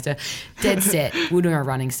embarrass her. Dead set, we're doing a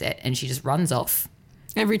running set, and she just runs off.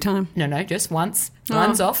 Every time. No, just once.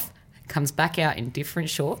 Runs off, comes back out in different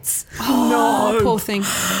shorts. Oh, no. Poor thing.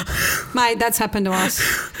 Mate, that's happened to us.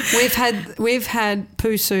 We've had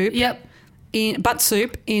poo soup. Yep. Butt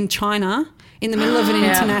soup in China in the middle of an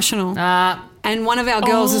international. And one of our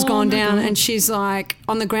girls has gone down and she's like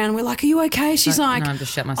on the ground. We're like, are you okay? She's like, no, I've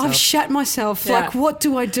just shat myself. I've shat myself. Yeah. Like, what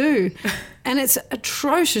do I do? And it's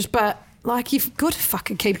atrocious, but like you've got to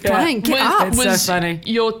fucking keep playing. Get up. It's Was so funny.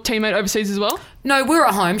 your teammate overseas as well? No, we were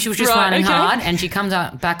at home. She was just running okay. hard, and she comes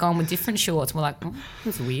out back on with different shorts. We're like, oh,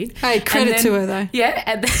 that's weird. Hey, credit to her though. Yeah,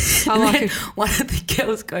 and then, I like then it. one of the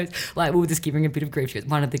girls goes, like, we were just giving a bit of grief.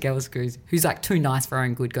 One of the girls goes, who's like too nice for her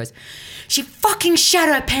own good, goes, she fucking shat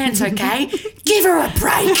her pants, okay? Give her a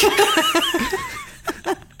break.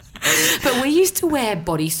 But we used to wear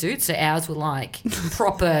bodysuits, so ours were like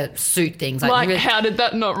proper suit things. Like really, how did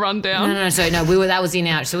that not run down? No. So no, that was in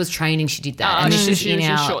our. So it was training. She did that, and this is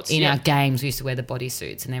in our games. We used to wear the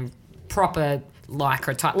bodysuits, and then proper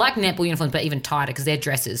lycra tight, like netball uniforms, but even tighter because they're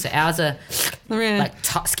dresses. So ours are like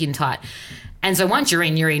skin tight. And so once you're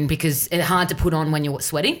in because it's hard to put on when you're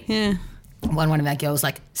sweating. Yeah. One of our girls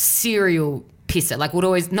like serial pisser, like would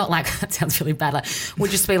always not like that sounds really bad. Like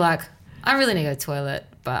would just be like, I really need to go to the toilet,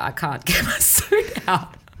 but I can't get my suit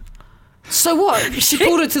out. So what? She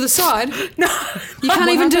pulled it to the side? No. You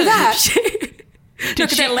can't even do that?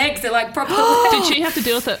 Look at their legs, they're like proper Did she have to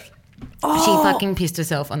deal with it? She fucking pissed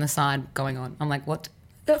herself on the side going on. I'm like, what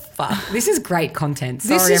the fuck? This is great content.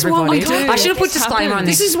 Sorry, This is everybody. what we do. I should have put disclaimer on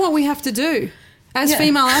this. This is what we have to do as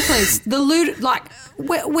female athletes.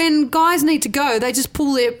 When guys need to go, they just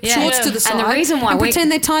pull their shorts to the side and the reason why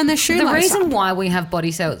pretend they're tying their shoelace The reason up. why we have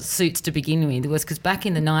suits to begin with was because back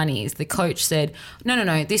in the 90s, the coach said,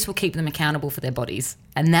 no, this will keep them accountable for their bodies.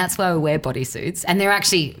 And that's why we wear bodysuits. And they're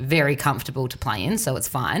actually very comfortable to play in, so it's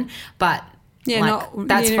fine. But not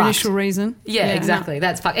that's the fucked. initial reason. Yeah, exactly. No.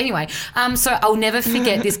 That's fucked. Anyway, so I'll never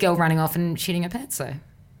forget this girl running off and shitting her pants, so...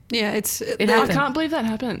 Yeah, I can't believe that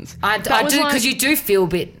happens. I do, because you do feel a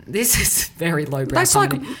bit... This is very lowbrow. That's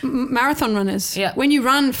like marathon runners. Yeah. When you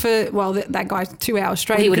run for, that guy 2 hours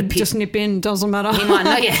straight, he would just nip in, doesn't matter. He might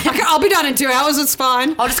not, yeah. I'll be done in 2 hours, it's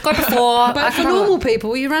fine. I'll just go before. But for normal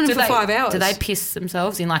people, you're running for 5 hours. Do they piss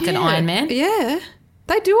themselves in like an Ironman? Yeah.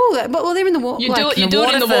 They do all that, but they're in the water. You do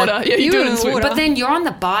it in the water. Yeah, you do it in the swim. But then you're on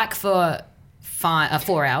the bike for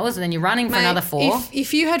 4 hours, and then you're running for another 4.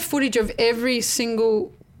 If you had footage of every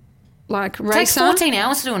single racer, It takes 14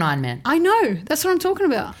 hours to do an Ironman. I know. That's what I'm talking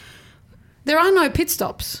about. There are no pit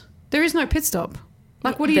stops. There is no pit stop.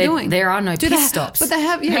 What are you doing? There are no pit stops. But they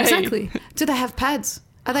have, exactly. Do they have pads?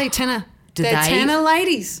 Are they tenor? They're tenor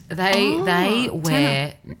ladies. They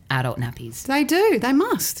wear adult nappies. They do. They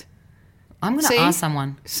must. I'm going to ask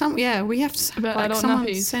someone. We have to About adult someone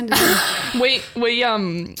nappies. send it in. We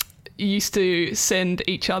used to send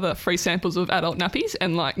each other free samples of adult nappies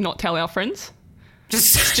and not tell our friends.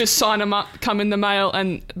 Just sign them up, come in the mail,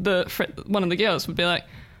 and one of the girls would be like,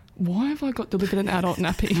 "Why have I got delivered an adult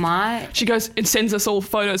nappy?" She goes and sends us all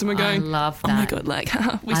photos, and we're going, I love that. "Oh my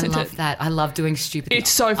god!" We sent it. I love that. I love doing stupid. It's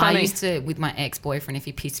so funny. I used to, with my ex-boyfriend, if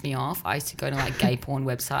he pissed me off, I used to go to gay porn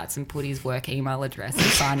websites and put his work email address and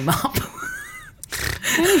sign him up.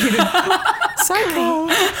 So cool.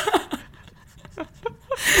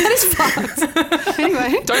 That is fucked.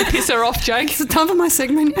 Anyway, Don't piss her off, Jake. it's the time for my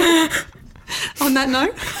segment. On that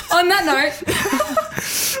note,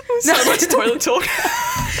 So much toilet talk.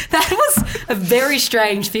 That was a very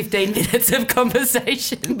strange 15 minutes of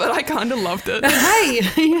conversation. But I kind of loved it. hey,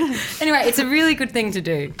 yeah. Anyway, it's a really good thing to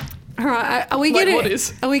do. All right, are we Wait, getting? what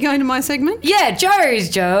is? Are we going to my segment? Yeah,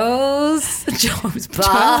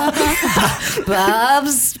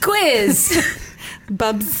 Bob's quiz.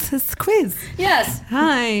 Bubs' quiz. Yes.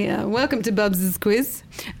 Hi, welcome to Bubs' quiz.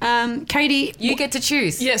 Katie, You get to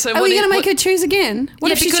choose. Yeah. So are we going to make her choose again? What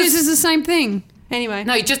Yeah, if she because- chooses the same thing? Anyway.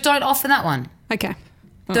 No, you just don't offer that one. Okay.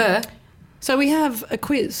 Duh. So we have a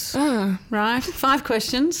quiz, right? 5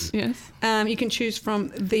 questions. Yes. You can choose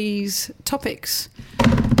from these topics: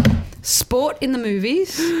 sport in the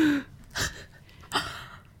movies,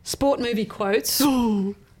 sport movie quotes,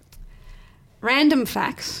 random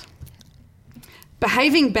facts,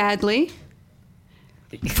 behaving badly,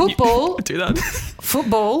 football, Do that.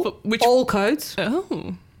 football, Which- all codes,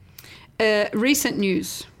 Oh. recent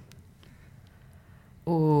news.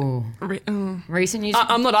 Ooh. Recent news.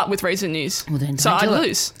 I'm not up with recent news. Well, then so don't I do it.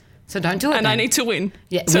 lose. So don't do it. And then. I need to win.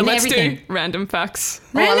 Yeah, so win let's everything. do random facts.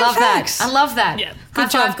 Oh, I Random love facts. that. I love that. Yeah. Good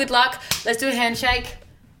job. job. Good luck. Let's do a handshake.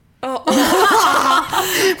 Oh,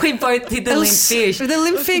 We both did the limp fish. The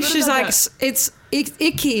limp fish What is about like that? it's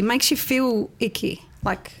icky. Makes you feel icky.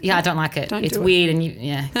 Like Yeah, I don't like it. Don't It's do it. weird and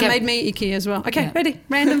yeah. That made me icky as well. Okay, ready?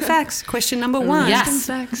 Random facts. Question number 1. Yes.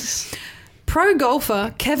 facts. Pro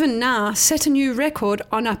golfer Kevin Na set a new record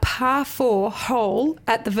on a par 4 hole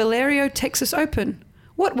at the Valerio, Texas Open.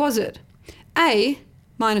 What was it? A,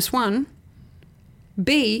 -1,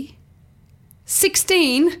 B,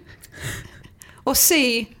 16, or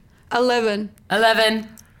C, 11? 11.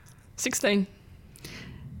 16.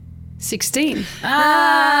 16.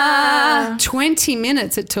 20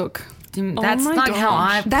 minutes it took. That's my not how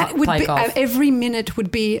I That would play be golf. every minute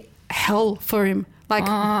would be hell for him. Like,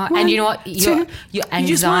 And you know what? Your just went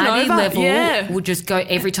anxiety over. level Yeah. would just go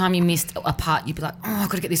every time you missed a part. You'd be like, oh, I've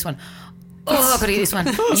got to get this one. Oh, I've got to get this one.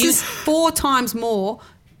 this is 4 times more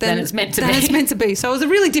than it's meant to than be. it's meant to be. So it was a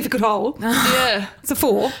really difficult hole. Yeah. It's a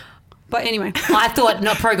 4. But anyway, I thought,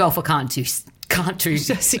 no, pro golfer can't do 16. I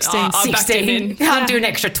backed him 16. in. Can't do an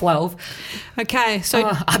extra 12. Okay, so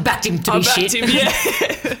Oh, I backed him to I be backed shit. him, yeah.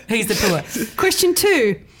 He's the poor. question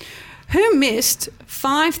 2. Who missed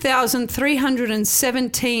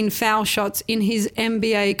 5,317 foul shots in his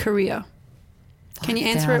NBA career? Can you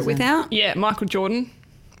answer it 5,000. without? Yeah, Michael Jordan.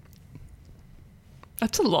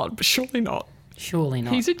 That's a lot, but surely not. Surely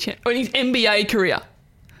not. He's a champ. Oh, his NBA career.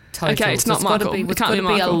 Total. Okay, it's So not gotta Michael. Be, It it's can't got be to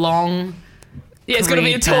be a Michael. long... Yeah, it's got to be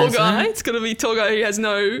a Creed tall person. guy. It's got to be a tall guy who has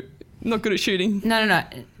not good at shooting. No.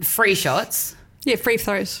 Free shots. Yeah, free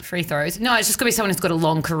throws. Free throws. No, it's just got to be someone who's got a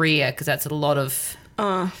long career because that's a lot of...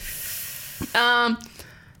 I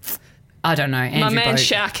don't know. Andrew My man Bogut.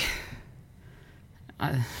 Shaq.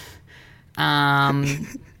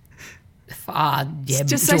 Yeah,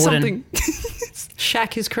 Just say Jordan. something.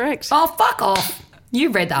 Shaq is correct. Oh, fuck off. You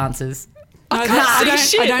read the answers. I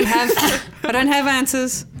see shit. don't have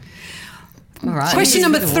answers. All right. Question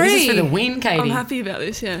number 3. This is for the win, Katie. I'm happy about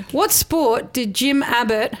this, yeah. What sport did Jim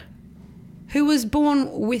Abbott, who was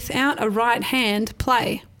born without a right hand,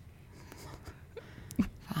 play?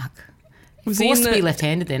 Fuck. Was he Forced in to be the-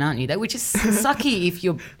 left-handed then, aren't you? That which is sucky if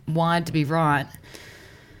you're wired to be right.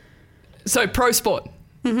 So, pro sport.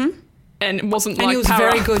 Mm-hmm. And it wasn't And like he was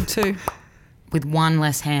para. very good too. With one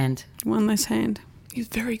less hand. One less hand. He was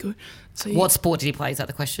very good. So What sport did he play? Is that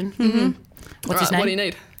the question? Mm-hmm. What's his name? What do you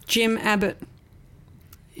need? Jim Abbott.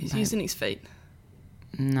 He's using his feet.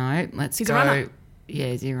 No, let's He's a go. runner. Yeah,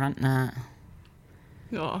 is he a runner? Nah.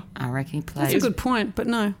 Oh. I reckon he plays. That's a good point, but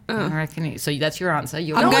no. I reckon so that's your answer.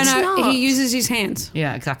 You're I'm it's gonna. not. He uses his hands,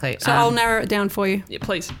 yeah, exactly. so I'll narrow it down for you. Yeah,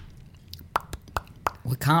 please.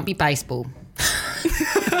 It can't be baseball.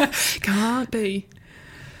 Can't be.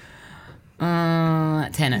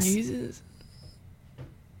 Tennis. Uses.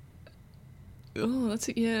 Oh, that's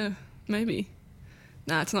it. Yeah, maybe.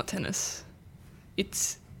 Nah, it's not tennis.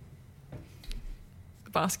 It's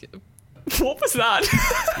basket. What was that?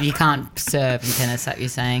 You can't serve in tennis, that you're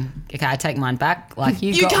saying. Okay, I take mine back. Like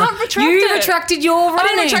You can't retract You it. retracted your running.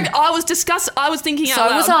 I didn't retract. I was thinking out So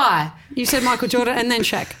loud. was I. You said Michael Jordan and then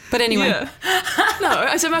Shaq. But anyway, Yeah. No,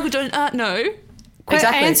 I said Michael Jordan. No.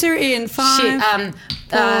 Exactly. answer in 5,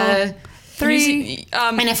 Shit. 3,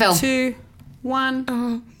 NFL. 2,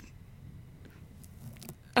 1.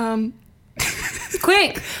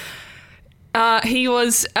 Quick. He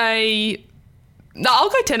was a. No, I'll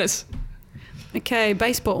go tennis. Okay,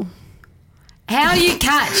 baseball. How do you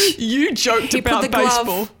catch You joked He about put the glove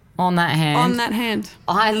baseball. on that hand? on that hand.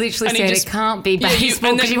 I literally And he said just- it can't be Yeah, you- baseball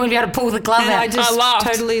and because then- you wouldn't be able to pull the glove And out. I just laughed.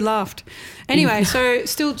 totally laughed. Anyway, so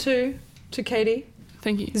still 2 to Katie.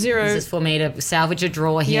 Thank you. 0. This is for me to salvage a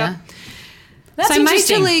draw here. Yep. That's So Major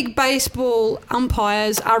interesting. League Baseball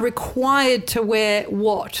umpires are required to wear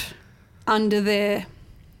what under their...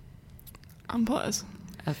 Umpires.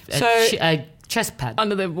 A chest pad.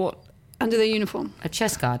 Under their what? Under their uniform? A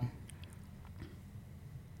chest guard.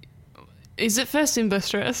 Is it first in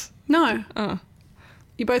best dress? No. Oh.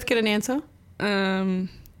 You both get an answer.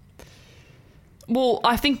 Well,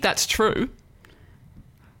 I think that's true.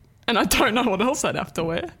 And I don't know what else I'd have to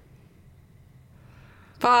wear.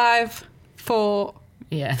 5, 4,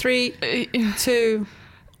 Yeah. 3, Uh, 2.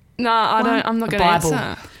 Nah, I don't. I'm not A going to Bible.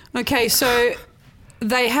 answer. Okay, so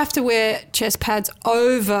they have to wear chest pads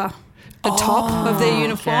over the top of their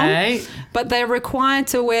uniform, Okay. but they're required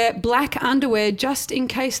to wear black underwear just in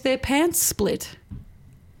case their pants split.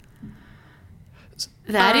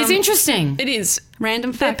 That is interesting. It is.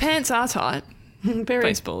 Random Their fact. pants are tight. Very.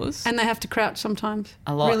 Baseballers. And they have to crouch sometimes.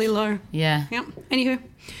 A lot. Really low. Yeah. Yep. Anywho. Right.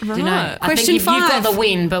 Do you know, I think Question you've got 5. the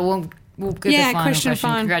win, but we'll give Yeah, the final question question.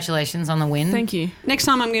 5. Congratulations on the win. Thank you. Next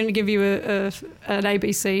time I'm going to give you an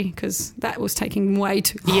ABC because that was taking way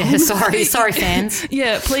too long. Yeah, sorry, fans.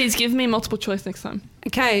 Yeah, please give me multiple choice next time.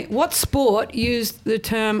 Okay, what sport used the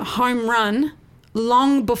term home run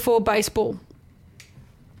long before baseball?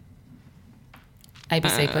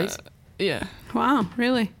 ABC, please. Yeah. Wow,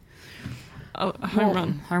 really? A home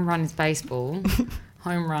run. Home run is baseball.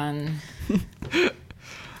 Home run.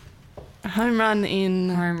 Home run in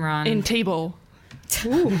Home run. in T-ball.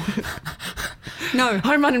 No.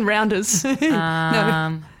 Home run in rounders.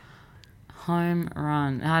 No. Home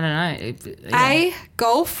run. I don't know. Yeah. A,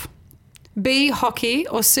 golf, B, hockey,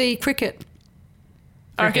 or C, cricket?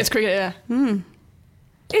 I reckon it's cricket, yeah.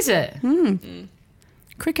 Is it?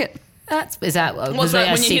 Cricket. Is that What's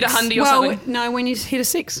that, when you hit a hundy or Well, something? no, when you hit a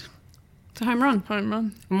 6. It's a home run. Home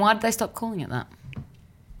run. And why did they stop calling it that?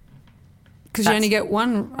 Because you only get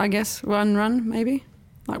one, I guess, one run, maybe.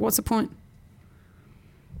 Like, what's the point?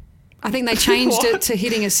 I think they changed it to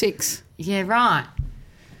hitting a 6. Yeah, right.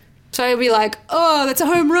 So it'd be like, oh, that's a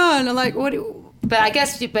home run. And like, what? But I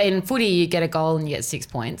guess but in footy you get a goal and you get 6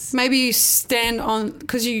 points. Maybe you stand on,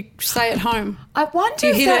 because you stay at home. I wonder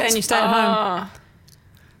You if hit it that's- and you stay at home.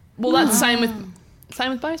 Well, that's same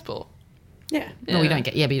with baseball. Yeah. No, you don't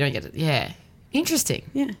get. Yeah, but you don't get it. Yeah, interesting.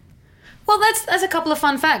 Yeah. Well, that's a couple of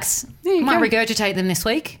fun facts. There you Might go. regurgitate them this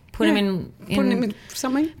week. Put them in Putting them in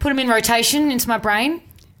something. put them in rotation into my brain.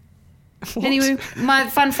 Anyway, My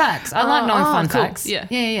fun facts. I like knowing fun cool. facts. Yeah.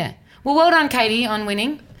 Yeah. Well, well done, Katie, on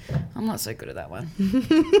winning. I'm not so good at that one.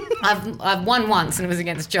 I've won once and it was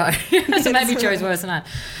against Joe. So maybe Joe's worse than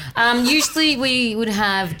I. Usually we would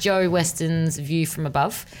have Joe Weston's view from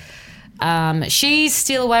above. She's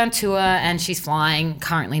still away on tour and she's flying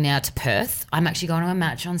currently now to Perth. I'm actually going to a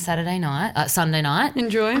match on Sunday night.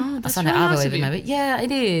 enjoy. Sunday really nice Arvo of even you. maybe. Yeah,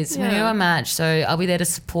 it is. We're going to Yeah. a match, so I'll be there to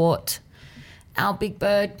support our big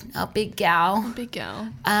bird, our big gal. Big gal.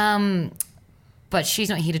 But she's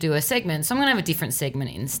not here to do her segment, so I'm going to have a different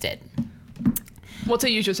segment instead. What's our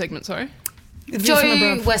usual segment, sorry? View from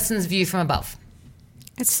Joe above. Weston's view from above.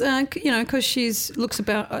 It's because she's looks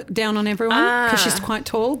about down on everyone because she's quite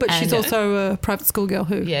tall, but she's And- also a private school girl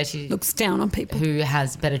who She looks down on people. who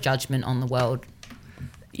has better judgment on the world.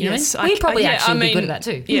 You know what I mean? Yes, We probably actually be mean, good at that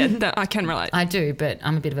too. Yeah, that, I can relate. I do, but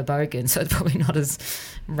I'm a bit of a bogan, so it's probably not as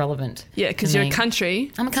relevant. Yeah, because to you're me. a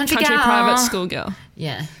country. I'm a country gal. private school girl.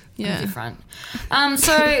 Yeah. Yeah. I'm different.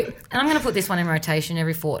 So, and I'm going to put this one in rotation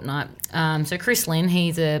every fortnight. So Chris Lynn,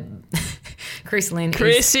 he's a Chris Lynn.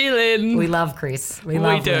 Chrissy Lynn. We love Chris. We do.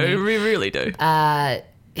 Linny. We really do.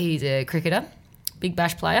 He's a cricketer, big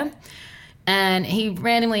bash player. And he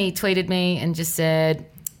randomly tweeted me and just said,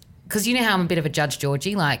 because you know how I'm a bit of a judge,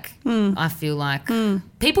 Georgie. Like, I feel like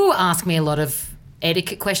people ask me a lot of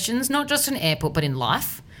etiquette questions, not just in airport, but in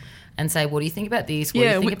life, and say, what do you think about this? What do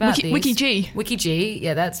you think about this? Wiki G. Wiki G.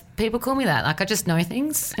 Yeah, that's, people call me that. Like, I just know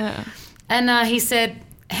things. Yeah. And he said,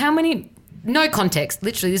 no context,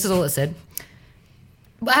 literally, this is all it said.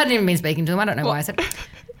 I hadn't even been speaking to him. I don't know why I said,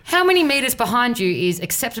 how many metres behind you is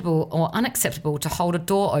acceptable or unacceptable to hold a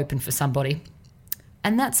door open for somebody?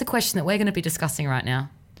 And that's the question that we're going to be discussing right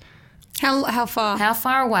now. How far? How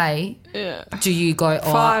far away do you go?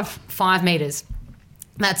 5. 5 metres.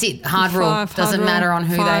 That's it. Hard rule. Five, Doesn't hard matter rule. on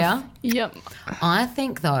who 5. they are. Yep. I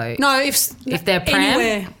think though. No, if they're pram?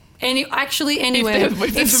 anywhere. Anywhere.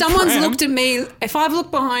 If someone's looked at me, if I've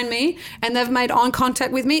looked behind me and they've made eye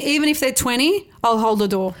contact with me, even if they're 20, I'll hold the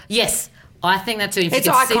door. Yes, I think that too. If It's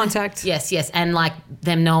you can eye see contact. Yes, and like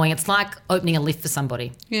them knowing, it's like opening a lift for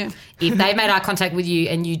somebody. Yeah. If they made eye contact with you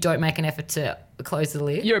and you don't make an effort to close the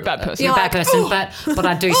lid, You're a bad person. You're a bad person, oh. but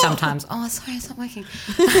I do sometimes. Oh, sorry, it's not working.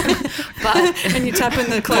 But And you tap in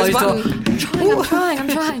the close door. button. I'm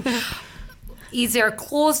trying. Is there a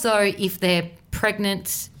clause though if they're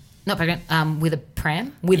pregnant? Not pregnant. With a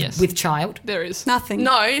pram with child. There is. Nothing.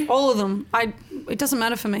 No. All of them. It doesn't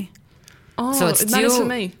matter for me. Oh, So it's it matters still for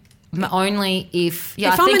me. Only if if I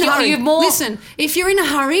I'm think in a hurry, you're more. listen, if you're in a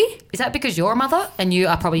hurry, Is that because you're a mother and you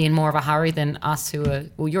are probably in more of a hurry than us who are?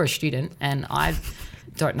 Well, you're a student and I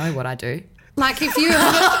don't know what I do. like if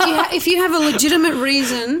you have a legitimate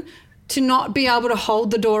reason to not be able to hold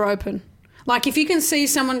the door open, like if you can see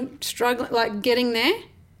someone struggling, like getting there,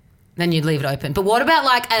 Then you'd leave it open. But what about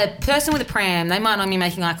like a person with a pram? They might not be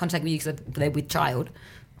making eye contact with you because they're with child.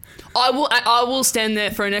 I will stand there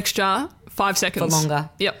for an extra 5 seconds. For longer.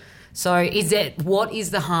 Yep. So what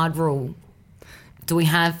is the hard rule? Do we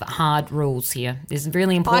have hard rules here? This is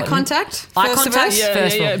really important. eye contact, Eye first of contact. all. Yeah,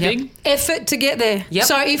 First yeah, of all, yep. big. Effort to get there. Yep.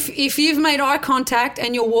 So if you've made eye contact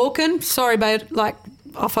and you're walking, sorry, babe, like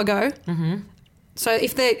off I go. Mm-hmm. So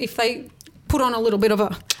if they put on a little bit of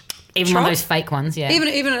a Even one of trot, those fake ones, yeah.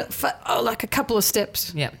 even like a couple of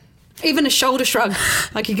steps, yeah. even a shoulder shrug,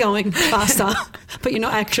 like you're going faster, but you're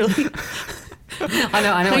not actually. I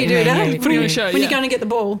know How what you you do mean. that? yeah. Putting on a show, when yeah. you're going to get the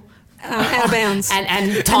ball out of bounds. And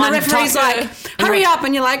time. And the referee's time, like, hurry up,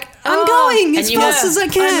 and you're like, I'm going as you fast want- as I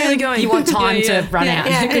can. I'm really going. You want time Yeah, to run Yeah, out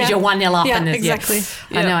yeah, because yeah. you're 1-0 up. Yeah, and exactly.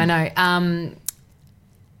 Yeah. I know.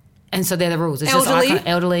 And so they're the rules. It's Elderly. just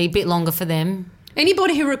elderly, a bit longer for them.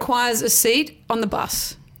 Anybody who requires a seat on the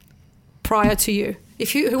bus prior to you,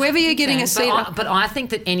 whoever you're getting a seat, But I think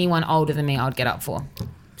that anyone older than me, I'd get up for.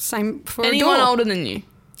 same for Anyone a door. older than you?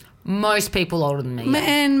 Most people older than me. Yeah,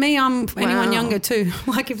 And me, I'm anyone Wow. younger too.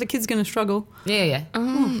 Like if the kid's going to struggle, yeah. But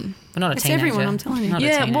not a It's teenager. everyone, I'm telling you. Not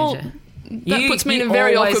Yeah, a teenager. well, that puts me in a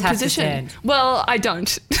very always awkward have to position. stand. Well, I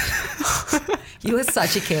don't. You are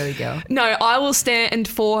such a carey girl. No, I will stand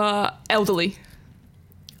for elderly.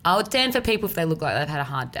 I would stand for people if they look like they've had a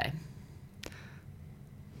hard day,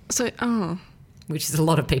 So, which is a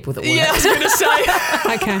lot of people that work. yeah, I was going to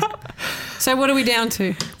say. okay. So what are we down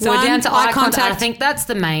to? We're down to eye contact. I think that's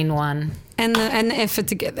the main one. and the effort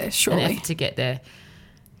to get there. An Surely, effort to get there.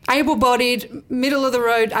 able-bodied, middle of the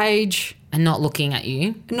road age. And not looking at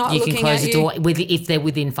you. Not you looking can close at the you. door if they're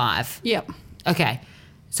within 5. Yep. Okay.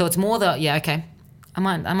 So it's more okay. I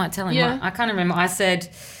might tell him. Yeah. I can't remember. I said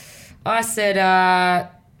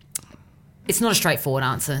it's not a straightforward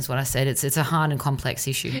answer is what I said. It's a hard and complex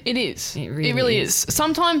issue. It is. It It really really is. is.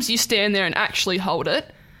 Sometimes you stand there and actually hold it,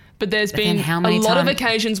 but there's then been how a many lot of times-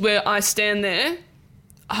 occasions where I stand there,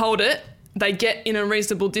 hold it, they get in a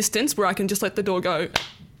reasonable distance where I can just let the door go and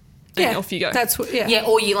Yeah. off you go. That's what. Yeah. Yeah,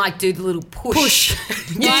 or you like do the little push.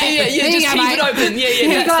 yeah, There just you go, keep mate. it open. Yeah, Here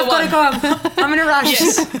you that's go, the I've one. got to go. I'm in a rush.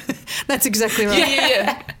 Yes. That's exactly right.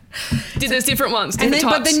 Yeah. There's different ones, And different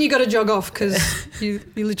then, types. but then you got to jog off because you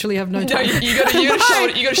literally have no no, time. you got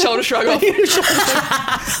to shoulder shrug off.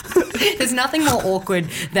 There's nothing more awkward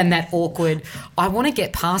than that awkward, I want to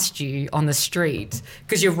get past you on the street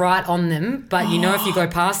because you're right on them, but you know if you go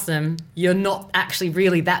past them, you're not actually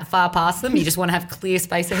really that far past them. You just want to have clear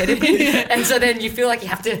space ahead of you. And so then you feel like you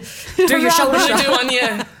have to do your shoulder Really shrug. do one,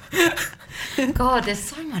 yeah. God, there's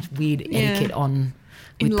so much weird etiquette on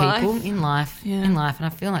with In life. people in life. Yeah. In life. And I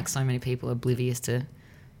feel like so many people are oblivious to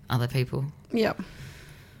other people. Yep.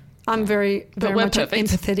 I'm very we're much an perfect.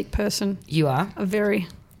 empathetic person. You are. A very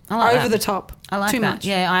I like over that. the top. I like Too that. much.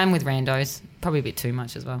 Yeah, I am with randos. Probably a bit too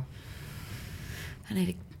much as well. I need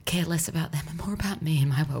to care less about them and more about me and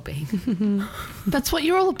my well-being. That's what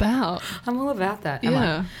you're all about. I'm all about that.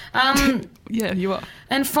 Yeah. Yeah, you are.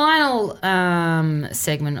 And final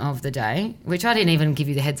segment of the day, which I didn't even give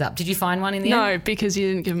you the heads up. Did you find one in the end? No, because you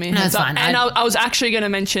didn't give me a No, heads it's up. fine. And I was actually going to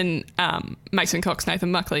mention Mason Cox,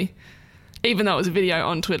 Nathan Muckley, even though it was a video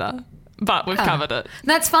on Twitter. But we've covered it.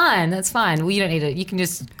 That's fine. That's fine. Well, you don't need it. You can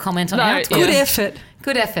just comment on it. Good effort.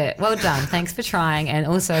 Good effort. Well done. Thanks for trying. And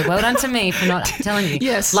also, well done to me for not telling you.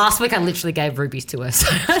 Yes. Last week, I literally gave rubies to her. So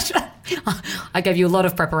I gave you a lot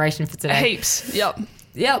of preparation for today. Heaps. Yep.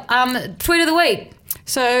 Tweet of the week.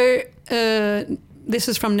 So this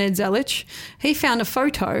is from Ned Zelich. He found a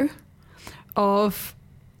photo of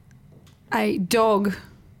a dog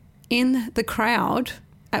in the crowd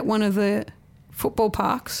at one of the football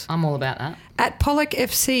parks. I'm all about that. At Pollock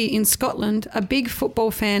FC in Scotland, a big football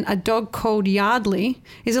fan, a dog called Yardley,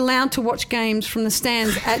 is allowed to watch games from the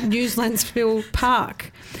stands at Newslandsville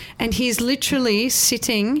Park. And he's literally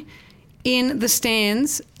sitting in the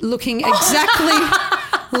stands looking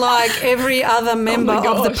exactly like every other member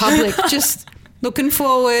of the public, just looking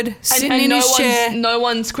forward, sitting in his chair. No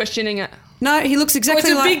one's questioning it. No, he looks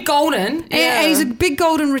exactly like... It's a big golden. Yeah, he's a big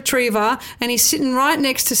golden retriever and he's sitting right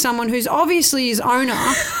next to someone who's obviously his owner,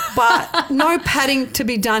 but no patting to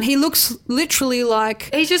be done. He looks literally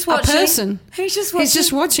like He's just watching. a person. He's just watching. He's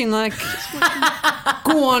just watching like,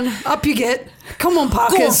 go on, up you get. Come on,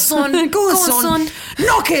 Parkers. Go on, son. Go on, son.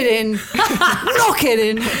 Knock it in. Knock it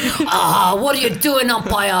in. What are you doing,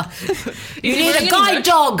 umpire? You need a guide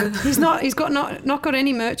dog. He's not got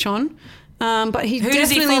any merch on. But he Who does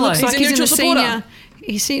he definitely follow? looks like He's a he's in the neutral supporter. senior.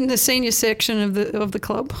 He's in the senior section of the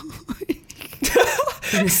club.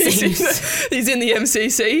 He's in the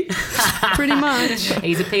MCC. Pretty much.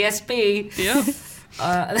 He's a PSP. Yeah.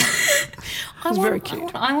 Very cute.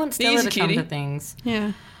 I want Stella He's a to come cutie. to things.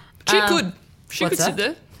 Yeah. She could. She what's could sit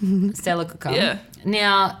that? there. Stella could come. Yeah.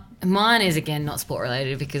 Now, mine is, again, not sport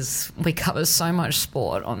related because we cover so much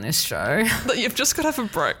sport on this show. But you've just got to have a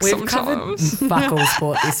break We've sometimes. covered fuck all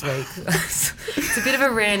sport this week. It's a bit of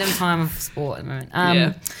a random time of sport at the moment.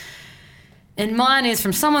 Yeah. And mine is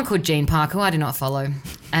from someone called Jean Parker, who I do not follow.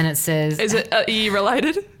 And it says... Is it E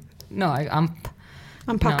related? No, I'm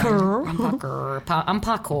Parker. I'm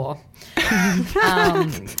parkour.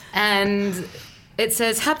 And it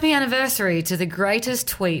says, happy anniversary to the greatest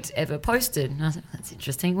tweet ever posted. And I was like, that's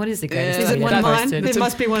interesting. What is the greatest Is tweet it one ever of mine? posted? It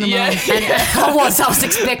must be one of Yeah. mine. And I was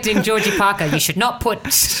expecting Georgie Parker. You should not put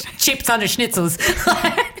chips under schnitzels.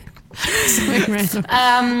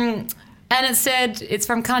 Random. And it said, it's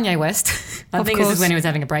from Kanye West. I Of think this course. is when he was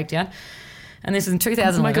having a breakdown. And this is in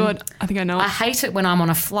 2011. Oh my God. I think I know I it. hate it when I'm on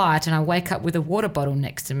a flight and I wake up with a water bottle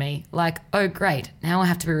next to me. Like, oh, great. Now I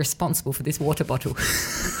have to be responsible for this water bottle.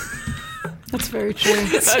 That's very true.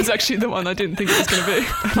 That's actually the one I didn't think it was going to be.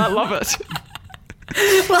 I love it.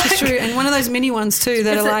 It's true. And one of those mini ones too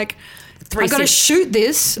that It's are a like, 3 I've got to sips. shoot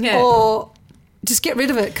this Yeah. or just get rid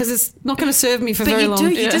of it because it's not going to serve me for But very you long. do.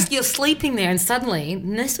 Yeah. You're sleeping there and suddenly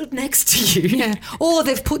nestled next to you. Yeah. Or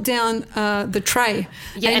they've put down the tray.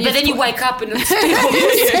 Yeah, but then you wake up and it's still... Yeah,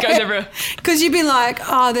 it goes everywhere. Because you'd be like,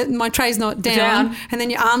 oh, my tray's not down. Down. And then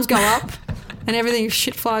your arms go up and everything,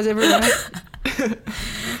 shit flies everywhere.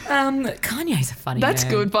 Kanye's a funny That's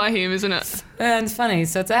man. good by him, isn't it? And it's funny.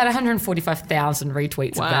 So it's had 145,000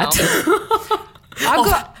 retweets Wow. of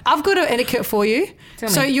that. I've got an etiquette for you. Tell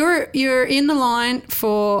So me. you're in the line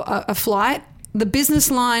for a flight. The business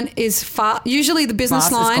line is fast. Usually the business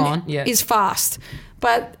Fast is line gone, yeah. is fast.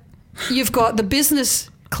 But you've got the business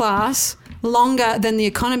class longer than the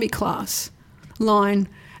economy class line.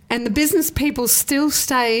 And the business people still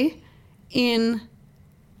stay in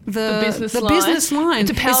the business line.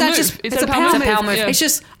 It's a power Is that move. just- It's it's a a power power move. move. Power move. Yeah. It's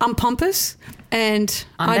just I'm pompous and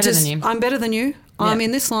I'm better than you. I'm better than you. I'm Yeah.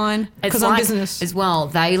 in this line It's because I'm like, business. as well,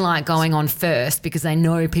 they like going on first because they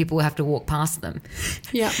know people have to walk past them.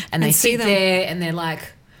 Yeah, And they see sit them. there and they're like,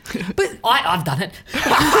 but I've done it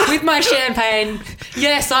with my champagne.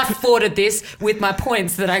 Yes, I forwarded this with my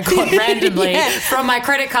points that I got randomly Yeah. from my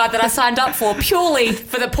credit card that I signed up for purely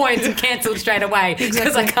for the points and cancelled straight away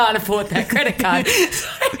because I can't afford that credit card.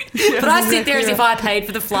 But I sit there as if I paid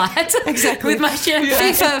for the flight Exactly. with my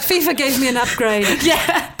champagne. FIFA gave me an upgrade.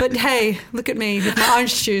 Yeah. But hey, look at me with my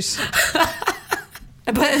orange juice.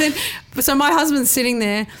 But then, so my husband's sitting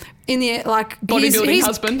there in the Bodybuilding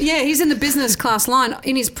husband. Yeah, he's in the business class line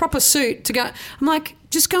in his proper suit to go. I'm like,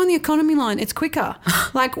 just go in the economy line. It's quicker.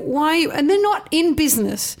 Like, why? And they're not in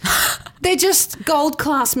business. They're just gold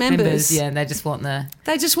class members. Yeah, they just want the...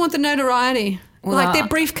 They just want the notoriety. Well, like their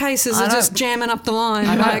briefcases I are just don't- jamming up the line.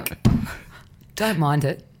 I Like, don't mind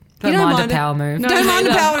it. You Don't don't mind mind a it? power move. No, don't mind the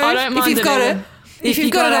neither. power I move don't if mind you've it got either. it. If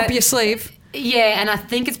you've got it up your sleeve. Yeah, and I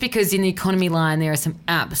think it's because in the economy line there are some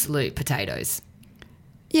absolute potatoes.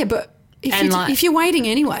 Yeah, but if you're waiting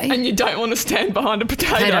anyway. And you don't want to stand behind a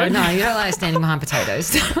potato. No, you don't like standing behind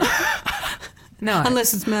potatoes. No.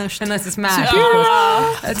 Unless it's mashed. Of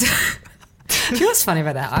course. Do you know what's funny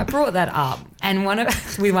about that? I brought that up, and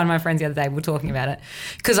with one of my friends the other day, we were talking about it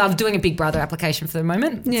because I'm doing a Big Brother application for the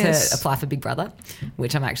moment to apply for Big Brother,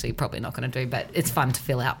 which I'm actually probably not going to do, but it's fun to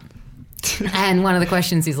fill out. And one of the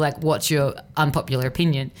questions is like, what's your unpopular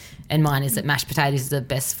opinion? And mine is that mashed potatoes is the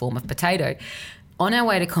best form of potato. On our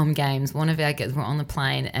way to Com Games, one of our guests were on the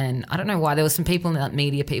plane, and I don't know why, there were some people, like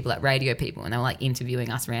media people, like radio people, and they were like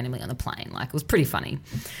interviewing us randomly on the plane. Like, it was pretty funny.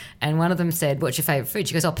 And one of them said, what's your favourite food?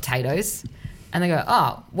 She goes, oh, potatoes. And they go,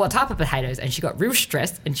 oh, what type of potatoes? And she got real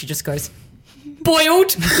stressed, and she just goes,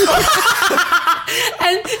 boiled.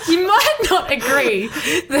 And you might not agree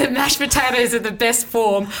that mashed potatoes are the best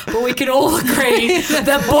form, but we can all agree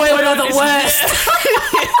that boiled are the worst.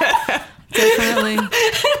 Definitely.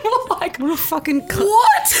 We're like, what a fucking...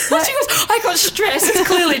 What? She goes, I got stressed. It's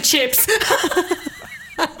clearly chips.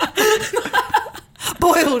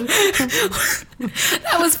 Boiled.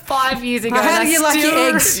 That was 5 years ago. How do you like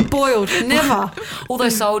your eggs boiled? Never. Although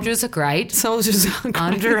soldiers are great. Soldiers are great.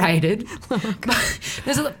 Underrated.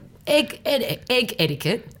 There's egg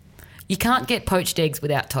etiquette. You can't get poached eggs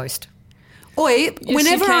without toast. Oi,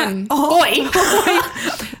 whenever I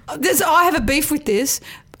have a beef with this.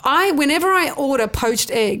 Whenever I order poached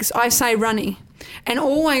eggs, I say runny. And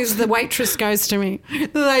always the waitress goes to me,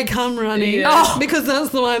 they come runny, because that's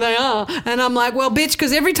the way they are. And I'm like, well, bitch,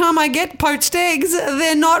 because every time I get poached eggs,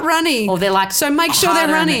 they're not runny. Or they're like, so make sure they're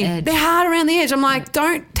runny. They're hard around the edge. I'm like,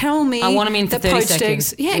 don't tell me. I want them in for 30 seconds.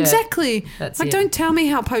 Eggs. Yeah, exactly. Don't tell me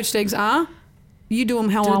how poached eggs are. You do them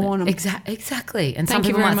how I want them. Exactly. And some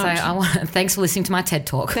people might say, thanks for listening to my TED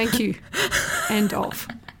Talk. Thank you. End of.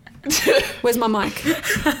 Where's my mic?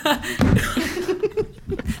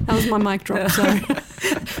 That was my mic drop, sorry.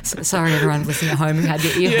 Sorry, everyone listening at home who had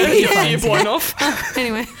your earphones blown off.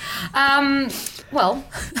 Anyway. Well,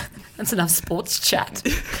 that's enough sports chat.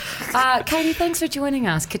 Katie, thanks for joining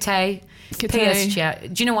us. Kate. PS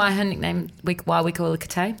chat. Do you know why her nickname, why we call her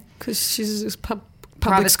Kate? Because she's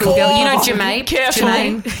private school girl. You know Jemay?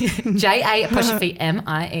 Careful.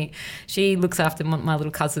 J-A-M-I-E. She looks after my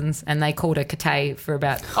little cousins, and they called her Kate for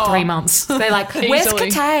about 3 months. They're like, where's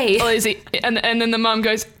Kate? Oh, is it? And then the mum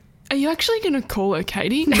goes, are you actually going to call her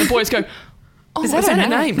Katie? And the boys go, oh, is that her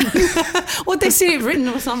name? What, they see it written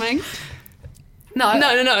or something? No.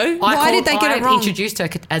 Why did they get it wrong? I introduced her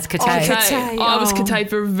as Kate. I was Kate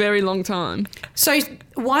for a very long time. So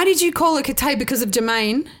why did you call her Kate? Because of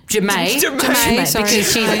Jermaine? Jemay, sorry.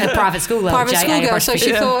 because she's a private school girl. Private school girl. So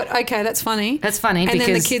she thought, okay, that's funny. That's funny. And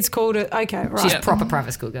then the kids called it, okay, right. She's a proper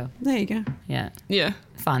private school girl. There you go. Yeah.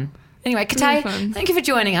 Fun. Anyway, Kate, thank you for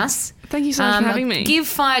joining us. Thank you so much for having me. Give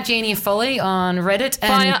Fire Genie a follow on Reddit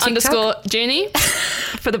and TikTok. _Genie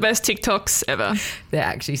for the best TikToks ever. They're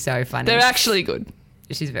actually so funny. They're actually good.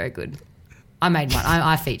 She's very good. I made one.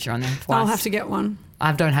 I feature on them twice. I'll have to get one.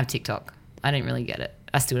 I don't have TikTok. I didn't really get it.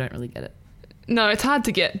 I still don't really get it. No, it's hard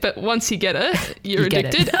to get, but once you get it, you're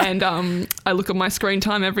addicted. And I look at my screen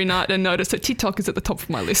time every night and notice that TikTok is at the top of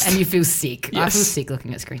my list. And you feel sick. Yes. I feel sick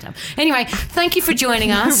looking at screen time. Anyway, thank you for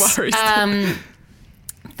joining us. No worries.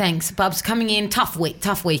 Thanks, Bubs, coming in. Tough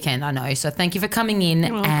weekend, I know. So thank you for coming in.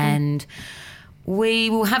 You're welcome. And we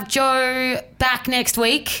will have Jo back next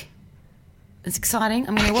week. It's exciting.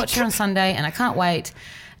 I'm going to watch her on Sunday, and I can't wait.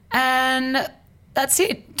 And that's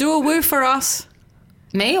it. Do a woo for us.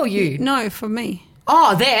 Me or you? No, for me.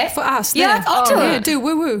 Oh, there? For us. Yeah, there. I'll do it. Yeah, do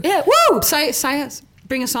woo woo. Yeah, woo! Say it.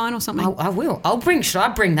 Bring a sign or something. I will. Should I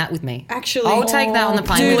bring that with me? Actually. I'll take that on the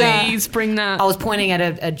plane. Please bring that. I was pointing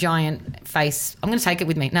at a giant face. I'm going to take it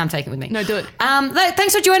with me. No, I'm taking it with me. No, do it.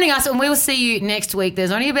 Thanks for joining us, and we will see you next week.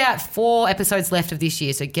 There's only about 4 episodes left of this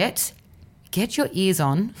year, so get your ears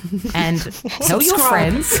on and tell your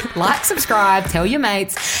friends, subscribe, tell your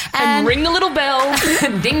mates. And ring the little bell.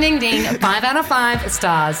 Ding, ding, ding. 5 out of 5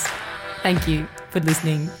 stars. Thank you for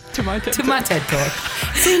listening to my TED Talk.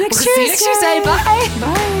 See you next Tuesday. See you next Tuesday. Bye.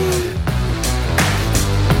 Bye.